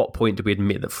says, at what point do we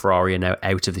admit that Ferrari are now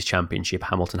out of this championship?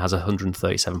 Hamilton has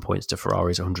 137 points to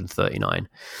Ferrari's 139.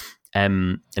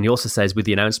 And he also says, with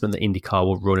the announcement that IndyCar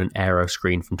will run an aero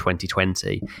screen from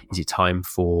 2020, is it time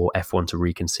for F1 to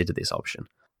reconsider this option?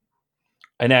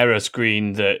 An aero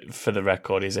screen that, for the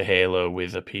record, is a halo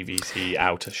with a PVC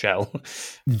outer shell.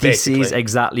 This is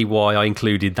exactly why I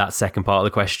included that second part of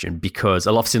the question, because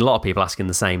I've seen a lot of people asking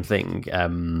the same thing.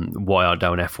 Why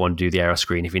don't F1 do the aero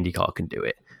screen if IndyCar can do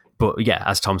it? But yeah,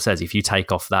 as Tom says, if you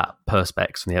take off that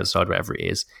perspex from the outside, wherever it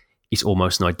is, it's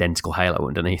almost an identical halo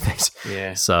underneath it.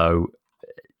 Yeah. So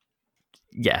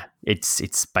yeah,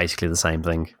 it's basically the same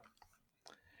thing.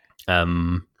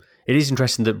 It is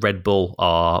interesting that Red Bull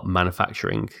are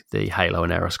manufacturing the halo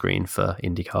and aero screen for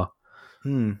IndyCar.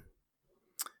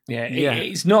 Yeah,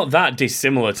 it's not that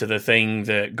dissimilar to the thing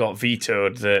that got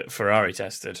vetoed that Ferrari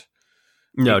tested.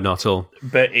 No, not at all.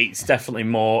 But it's definitely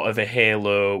more of a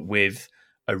halo with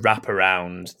a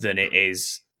wraparound than it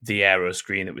is the aero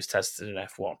screen that was tested in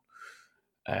F1.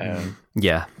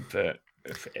 Yeah. But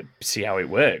see how it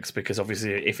works, because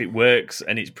obviously if it works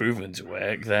and it's proven to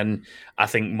work, then I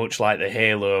think much like the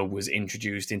halo was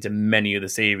introduced into many of the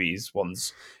series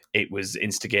once it was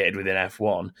instigated within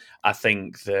F1, I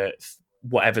think that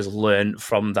whatever's learned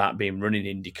from that being run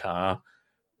in IndyCar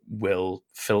will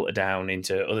filter down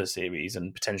into other series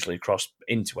and potentially cross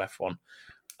into F1,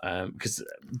 because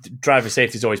driver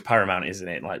safety is always paramount, isn't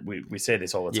it? Like we say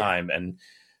this all the time, and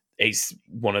it's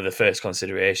one of the first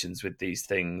considerations with these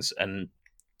things. And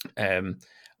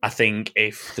I think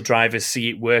if the drivers see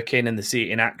it working and they see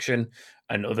it in action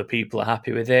and other people are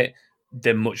happy with it,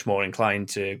 they're much more inclined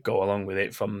to go along with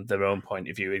it from their own point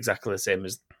of view, exactly the same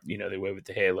as they were with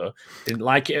the Halo. Didn't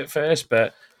like it at first,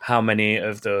 but how many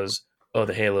of those,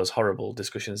 the Halo's horrible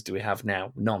discussions do we have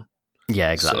now? None.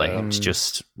 Yeah, exactly. So, it's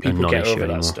just people get over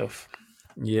anymore. That stuff.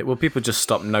 Yeah, well, people just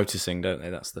stop noticing, don't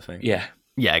they? That's the thing. Yeah.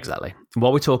 Yeah, exactly.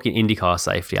 While we're talking IndyCar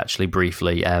safety, actually,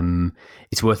 briefly,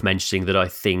 it's worth mentioning that I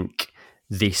think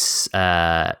this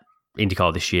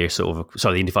IndyCar this year,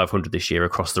 the Indy 500 this year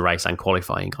across the race and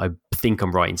qualifying, I think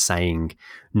I'm right in saying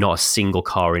not a single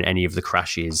car in any of the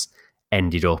crashes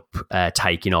ended up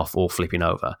taking off or flipping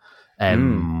over,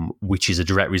 which is a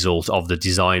direct result of the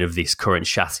design of this current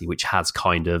chassis, which has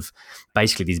kind of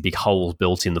basically these big holes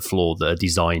built in the floor that are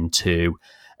designed to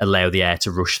allow the air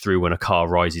to rush through when a car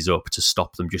rises up to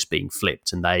stop them just being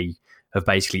flipped. And they have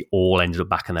basically all ended up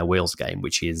back on their wheels again,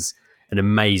 which is an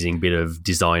amazing bit of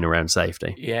design around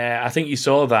safety. Yeah, I think you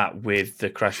saw that with the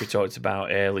crash we talked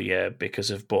about earlier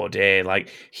because of Bourdais.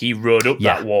 Like, he rode up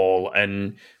that wall,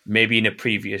 and maybe in a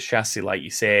previous chassis, like you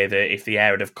say, that if the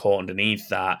air had have caught underneath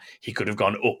that, he could have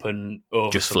gone up and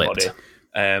over just somebody. Flipped.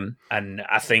 And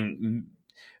I think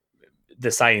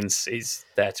the science is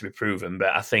there to be proven, but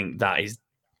I think that is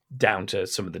down to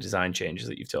some of the design changes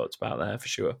that you've talked about there, for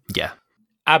sure. Yeah.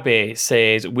 Abby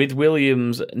says, with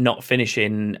Williams not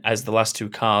finishing as the last two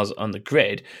cars on the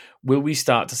grid, will we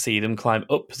start to see them climb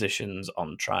up positions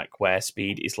on track where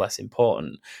speed is less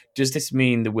important? Does this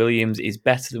mean the Williams is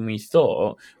better than we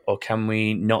thought, or can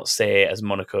we not say as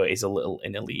Monaco is a little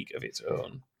in a league of its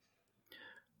own?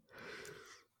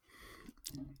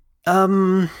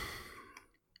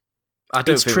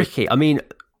 It's tricky. I mean,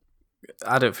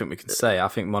 I don't think we can say. I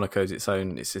think Monaco's its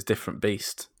own. It's a different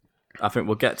beast. I think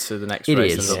we'll get to the next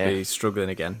race and they'll be struggling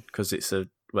again because it's a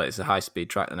high speed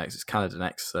track. The next, it's Canada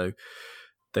next, so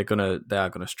they are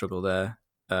gonna struggle there.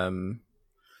 But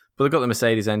they've got the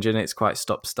Mercedes engine. It's quite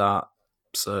stop start,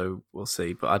 so we'll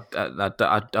see. But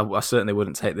I certainly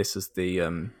wouldn't take this as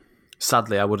the.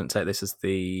 Sadly, I wouldn't take this as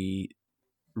the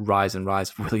rise of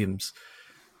Williams.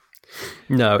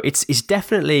 No, it's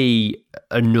definitely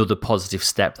another positive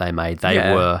step they made. They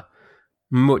were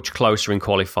much closer in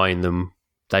qualifying than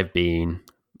they've been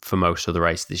for most of the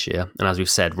race this year. And as we've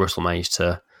said, Russell managed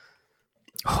to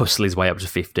hustle his way up to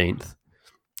 15th.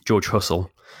 George Hustle.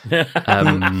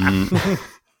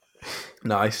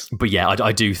 Nice. But yeah,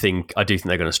 I do think they're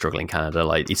going to struggle in Canada.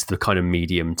 Like, it's the kind of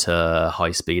medium to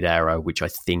high speed aero, which I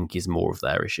think is more of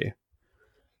their issue.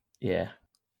 Yeah,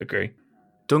 agree.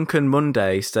 Duncan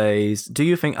Monday says, do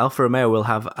you think Alfa Romeo will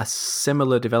have a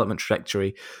similar development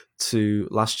trajectory to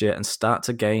last year and start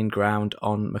to gain ground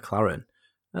on McLaren?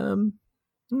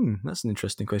 That's an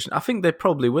interesting question. I think they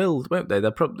probably will, won't they?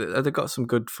 They've got some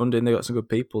good funding. They've got some good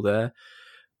people there.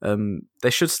 They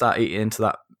should start eating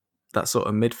into that sort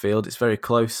of midfield. It's very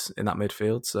close in that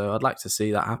midfield, so I'd like to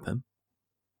see that happen.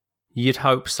 You'd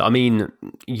hope so. I mean,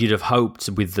 you'd have hoped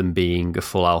with them being a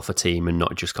full Alpha team and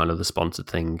not just kind of the sponsored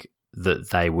thing that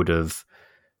they would have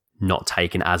not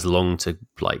taken as long to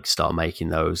like start making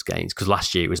those gains. Because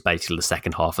last year it was basically the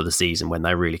second half of the season when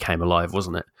they really came alive,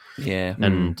 wasn't it? Yeah.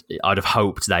 And I'd have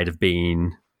hoped they'd have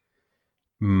been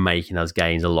making those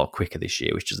gains a lot quicker this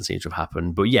year, which doesn't seem to have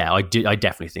happened. But yeah, I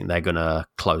definitely think they're going to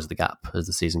close the gap as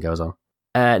the season goes on.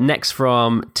 Next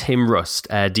from Tim Rust.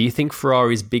 Do you think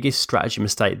Ferrari's biggest strategy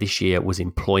mistake this year was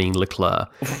employing Leclerc?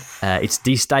 It's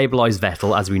destabilised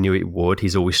Vettel, as we knew it would.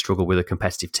 He's always struggled with a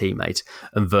competitive teammate.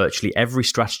 And virtually every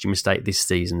strategy mistake this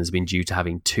season has been due to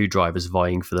having two drivers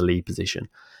vying for the lead position.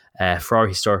 Ferrari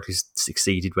historically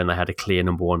succeeded when they had a clear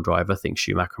number one driver, think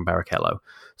Schumacher and Barrichello.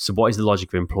 So what is the logic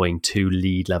of employing two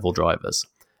lead-level drivers?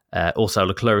 Also,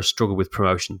 Leclerc has struggled with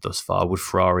promotion thus far. Would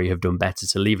Ferrari have done better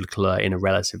to leave Leclerc in a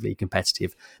relatively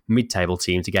competitive mid-table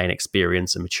team to gain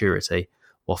experience and maturity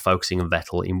while focusing on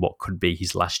Vettel in what could be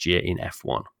his last year in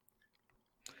F1?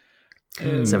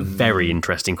 It's a very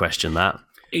interesting question, that.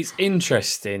 It's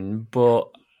interesting, but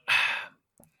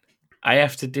I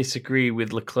have to disagree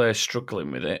with Leclerc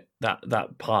struggling with it,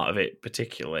 that part of it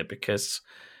particularly, because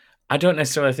I don't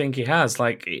necessarily think he has.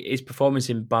 Like, his performance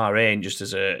in Bahrain, just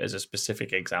as a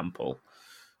specific example,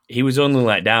 he was only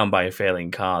let down by a failing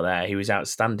car there. He was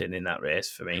outstanding in that race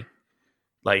for me.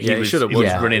 Like, he was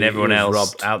running everyone else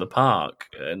robbed out of the park.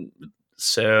 And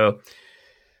so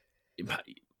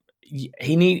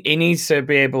he needs to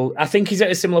be able... I think he's at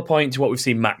a similar point to what we've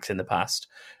seen Max in the past.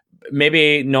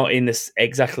 Maybe not in this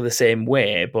exactly the same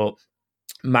way, but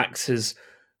Max has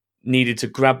needed to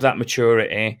grab that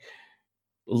maturity,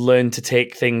 learn to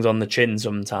take things on the chin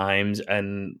sometimes,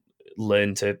 and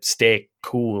learn to stay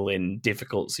cool in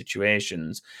difficult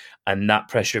situations. And that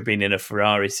pressure of being in a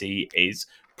Ferrari seat is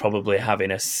probably having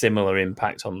a similar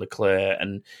impact on Leclerc,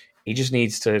 and he just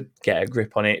needs to get a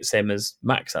grip on it, same as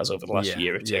Max has over the last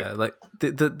year or two. Yeah, like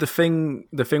the thing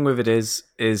with it is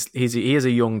he is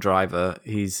a young driver.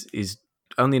 He's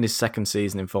only in his second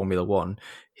season in Formula One.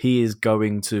 He is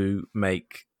going to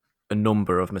make a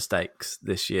number of mistakes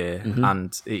this year,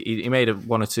 and he made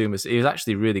one or two mistakes. He was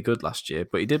actually really good last year,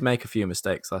 but he did make a few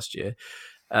mistakes last year.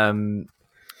 I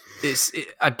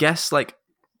guess like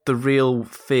the real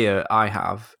fear I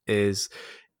have is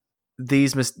he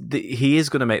is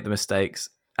going to make the mistakes,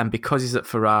 and because he's at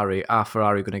Ferrari, are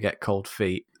Ferrari going to get cold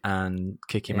feet and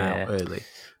kick him out early?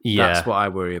 Yeah, that's what I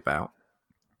worry about.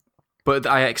 But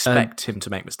I expect him to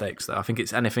make mistakes, though. I think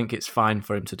it's fine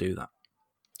for him to do that.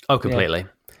 Oh, completely.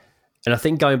 Yeah. And I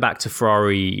think going back to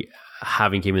Ferrari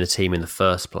having him in the team in the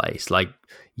first place, like,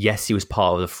 yes, he was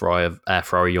part of the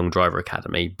Ferrari Young Driver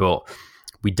Academy, but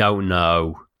we don't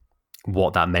know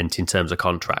what that meant in terms of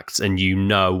contracts. And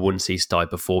once he started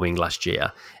performing last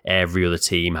year, every other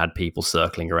team had people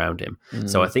circling around him.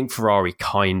 So I think Ferrari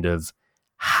kind of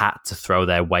had to throw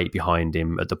their weight behind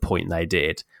him at the point they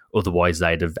did. Otherwise,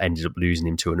 they'd have ended up losing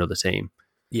him to another team.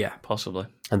 Yeah, possibly.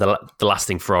 And the last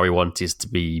thing Ferrari want is to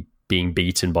be being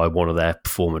beaten by one of their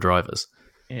former drivers.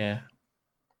 Yeah.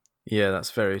 Yeah, that's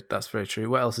very true.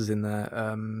 What else is in there?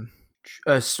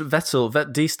 Vettel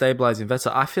destabilizing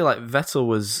Vettel. I feel like Vettel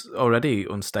was already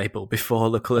unstable before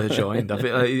Leclerc joined. I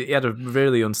feel like he had a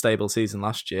really unstable season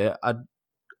last year.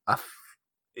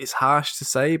 It's harsh to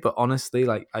say, but honestly,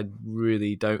 like I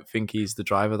really don't think he's the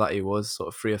driver that he was sort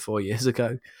of 3 or 4 years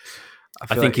ago.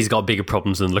 I think he's got bigger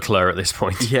problems than Leclerc at this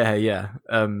point. Yeah.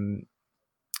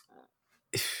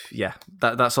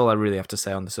 That's all I really have to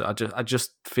say on this. I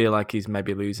just feel like he's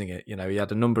maybe losing it. You know, he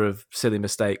had a number of silly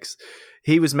mistakes.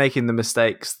 He was making the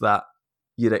mistakes that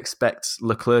you'd expect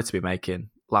Leclerc to be making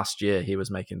last year. He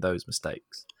was making those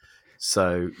mistakes.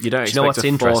 So you don't expect a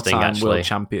 4-time world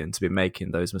champion to be making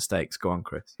those mistakes. Go on,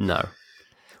 Chris. No.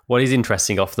 What is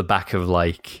interesting off the back of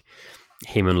like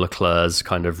him and Leclerc's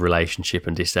kind of relationship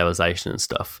and destabilization and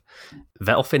stuff,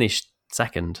 Vettel finished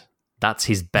second. That's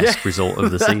his best result of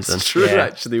the season. That's true,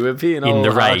 actually. We're being in the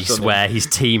race where his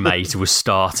teammate was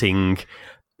starting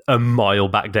a mile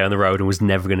back down the road and was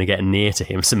never going to get near to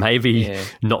him. So maybe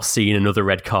not seeing another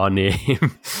red car near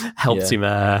him helped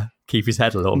him keep his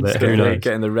head a little bit. Who knows?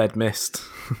 Getting the red mist.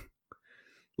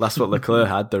 That's what Leclerc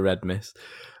had, the red mist.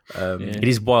 It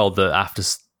is wild that after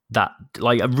that,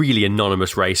 like a really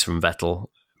anonymous race from Vettel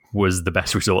was the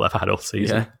best result I've had all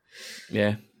season.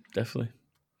 Yeah, definitely.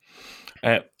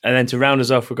 And then to round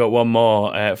us off, we've got one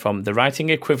more from the writing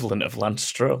equivalent of Lance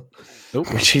Stroll,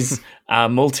 which is our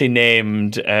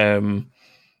multi-named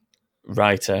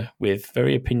writer with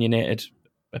very opinionated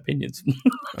opinions.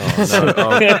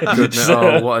 Goodness.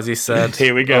 What has he said?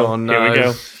 Here we go. Oh, no. Here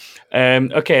we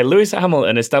go. Okay, Lewis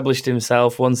Hamilton established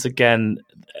himself once again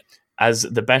as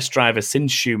the best driver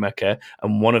since Schumacher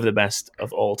and one of the best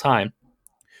of all time.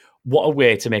 What a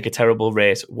way to make a terrible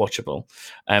race watchable.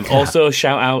 Also,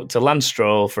 shout out to Lance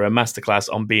Stroll for a masterclass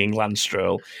on being Lance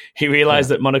Stroll. He realised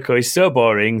that Monaco is so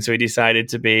boring, so he decided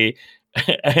to be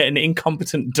an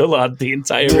incompetent dullard the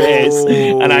entire race,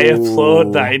 and I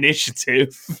applaud that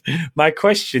initiative. My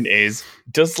question is,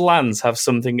 does Lance have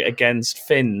something against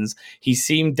Finns? He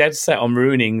seemed dead set on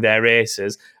ruining their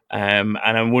races, and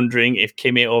I'm wondering if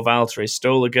Kimi or Valtteri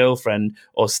stole a girlfriend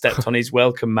or stepped on his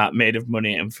welcome mat made of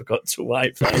money and forgot to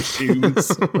wipe their shoes.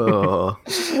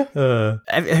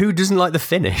 Who doesn't like the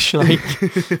finish? Like,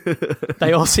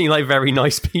 they all seem like very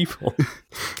nice people.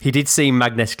 He did seem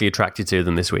magnetically attracted to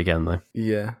them this weekend, though.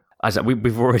 Yeah. As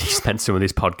we've already spent some of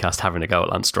this podcast having a go at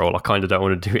Lance Stroll. I kind of don't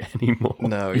want to do it anymore.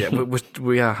 No, yeah,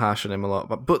 we are harsh on him a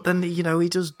lot. But then, you know, he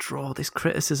does draw this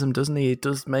criticism, doesn't he? He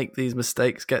does make these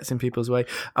mistakes, gets in people's way.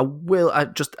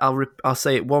 I'll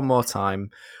say it one more time.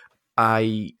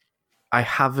 I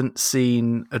haven't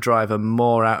seen a driver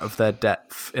more out of their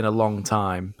depth in a long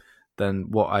time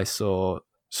than what I saw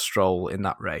Stroll in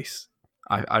that race.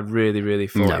 I really, really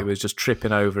thought he was just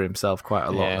tripping over himself quite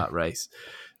a lot in that race.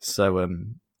 So,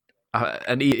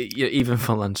 and even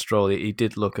for Lance Stroll, he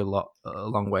did look a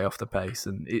long way off the pace,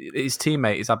 and his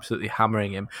teammate is absolutely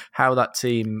hammering him. How that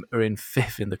team are in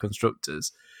 5th in the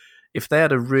constructors. If they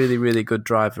had a really, really good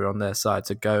driver on their side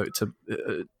to go to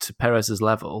Perez's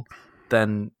level,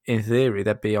 then in theory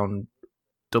they'd be on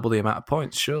double the amount of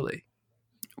points, surely.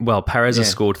 Well, Perez has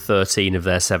scored 13 of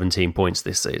their 17 points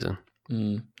this season.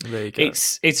 There you go.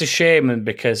 It's a shame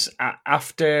because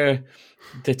after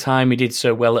the time he did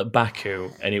so well at Baku,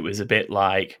 and it was a bit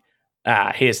like,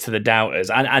 here's to the doubters.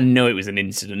 I know it was an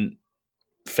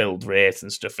incident-filled race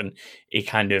and stuff, and he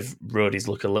kind of rode his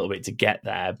luck a little bit to get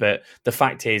there. But the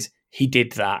fact is, he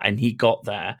did that, and he got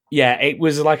there. Yeah, it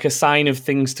was like a sign of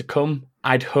things to come,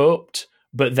 I'd hoped,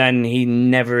 but then he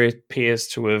never appears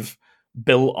to have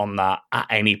built on that at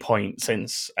any point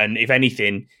since. And if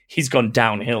anything, he's gone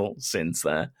downhill since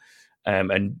there.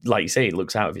 And like you say, it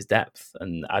looks out of his depth.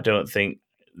 And I don't think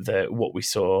that what we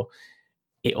saw,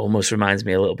 it almost reminds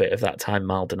me a little bit of that time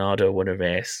Maldonado won a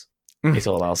race. Is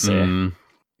all I'll say.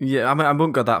 Yeah, I mean, I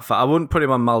wouldn't go that far. I wouldn't put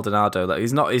him on Maldonado. Like,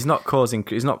 he's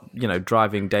not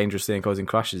driving dangerously and causing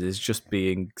crashes. He's just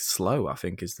being slow, I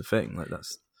think, is the thing. Like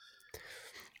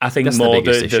I think that's more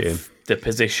the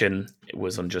position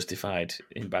was unjustified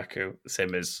in Baku.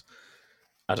 Same as,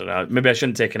 I don't know, maybe I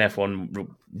shouldn't take an F1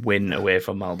 win away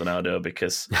from Maldonado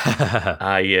because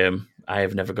I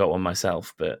have never got one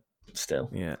myself, but still.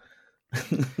 Yeah.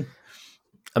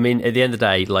 I mean, at the end of the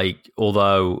day, like,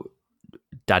 although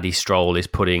Daddy Stroll is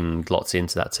putting lots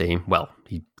into that team. Well,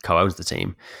 he co-owns the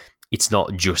team. It's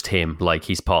not just him. Like,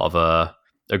 he's part of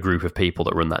a group of people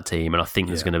that run that team, and I think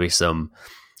there's going to be some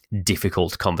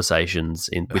difficult conversations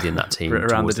within that team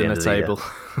around the dinner table.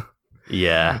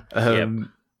 Yeah.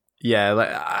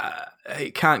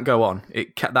 It can't go on.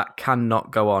 That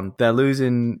cannot go on. They're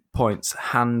losing points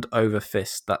hand over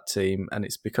fist, that team, and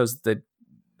it's because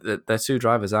their two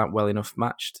drivers aren't well enough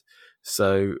matched.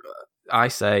 So I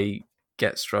say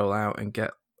get Stroll out and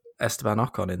get Esteban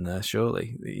Ocon in there.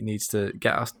 Surely he needs to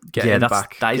get him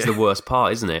back. That is the worst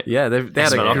part, isn't it? Yeah, they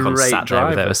had a great sat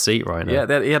driver there without a seat right now. Yeah,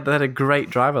 they had a great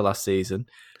driver last season,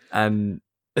 and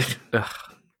it's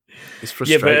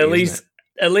frustrating. Yeah, but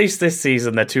at least this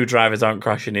season, their two drivers aren't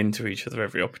crashing into each other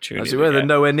every opportunity. Actually, they're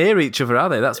nowhere near each other, are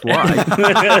they? That's why.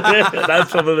 That's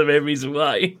probably the main reason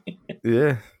why.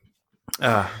 Yeah.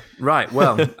 Right.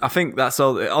 Well, I think that's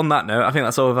all. On that note, I think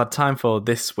that's all we've had time for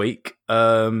this week.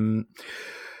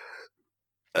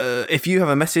 If you have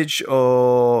a message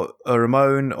or a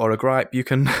Ramon or a gripe, you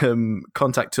can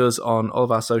contact us on all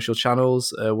of our social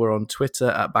channels. We're on Twitter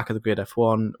at Back of the Grid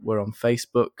F1. We're on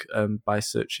Facebook by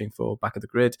searching for Back of the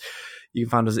Grid. You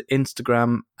can find us at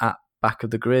Instagram at Back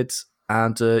of the Grid,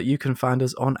 and you can find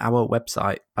us on our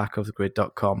website,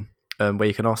 backofthegrid.com, where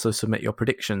you can also submit your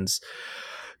predictions.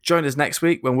 Join us next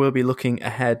week when we'll be looking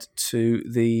ahead to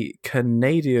the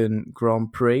Canadian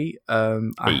Grand Prix.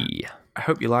 I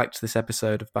hope you liked this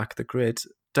episode of Back of the Grid.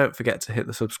 Don't forget to hit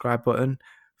the subscribe button.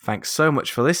 Thanks so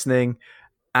much for listening,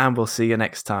 and we'll see you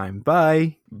next time.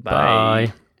 Bye.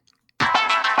 Bye.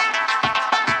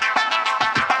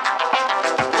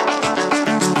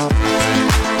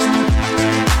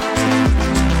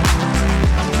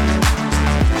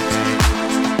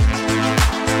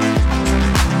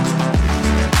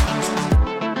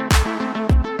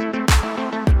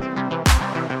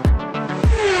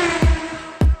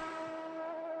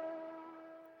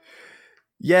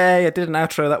 Yay, I did an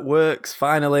outro that works,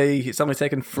 finally. It's only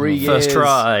taken 3 years. First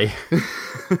try.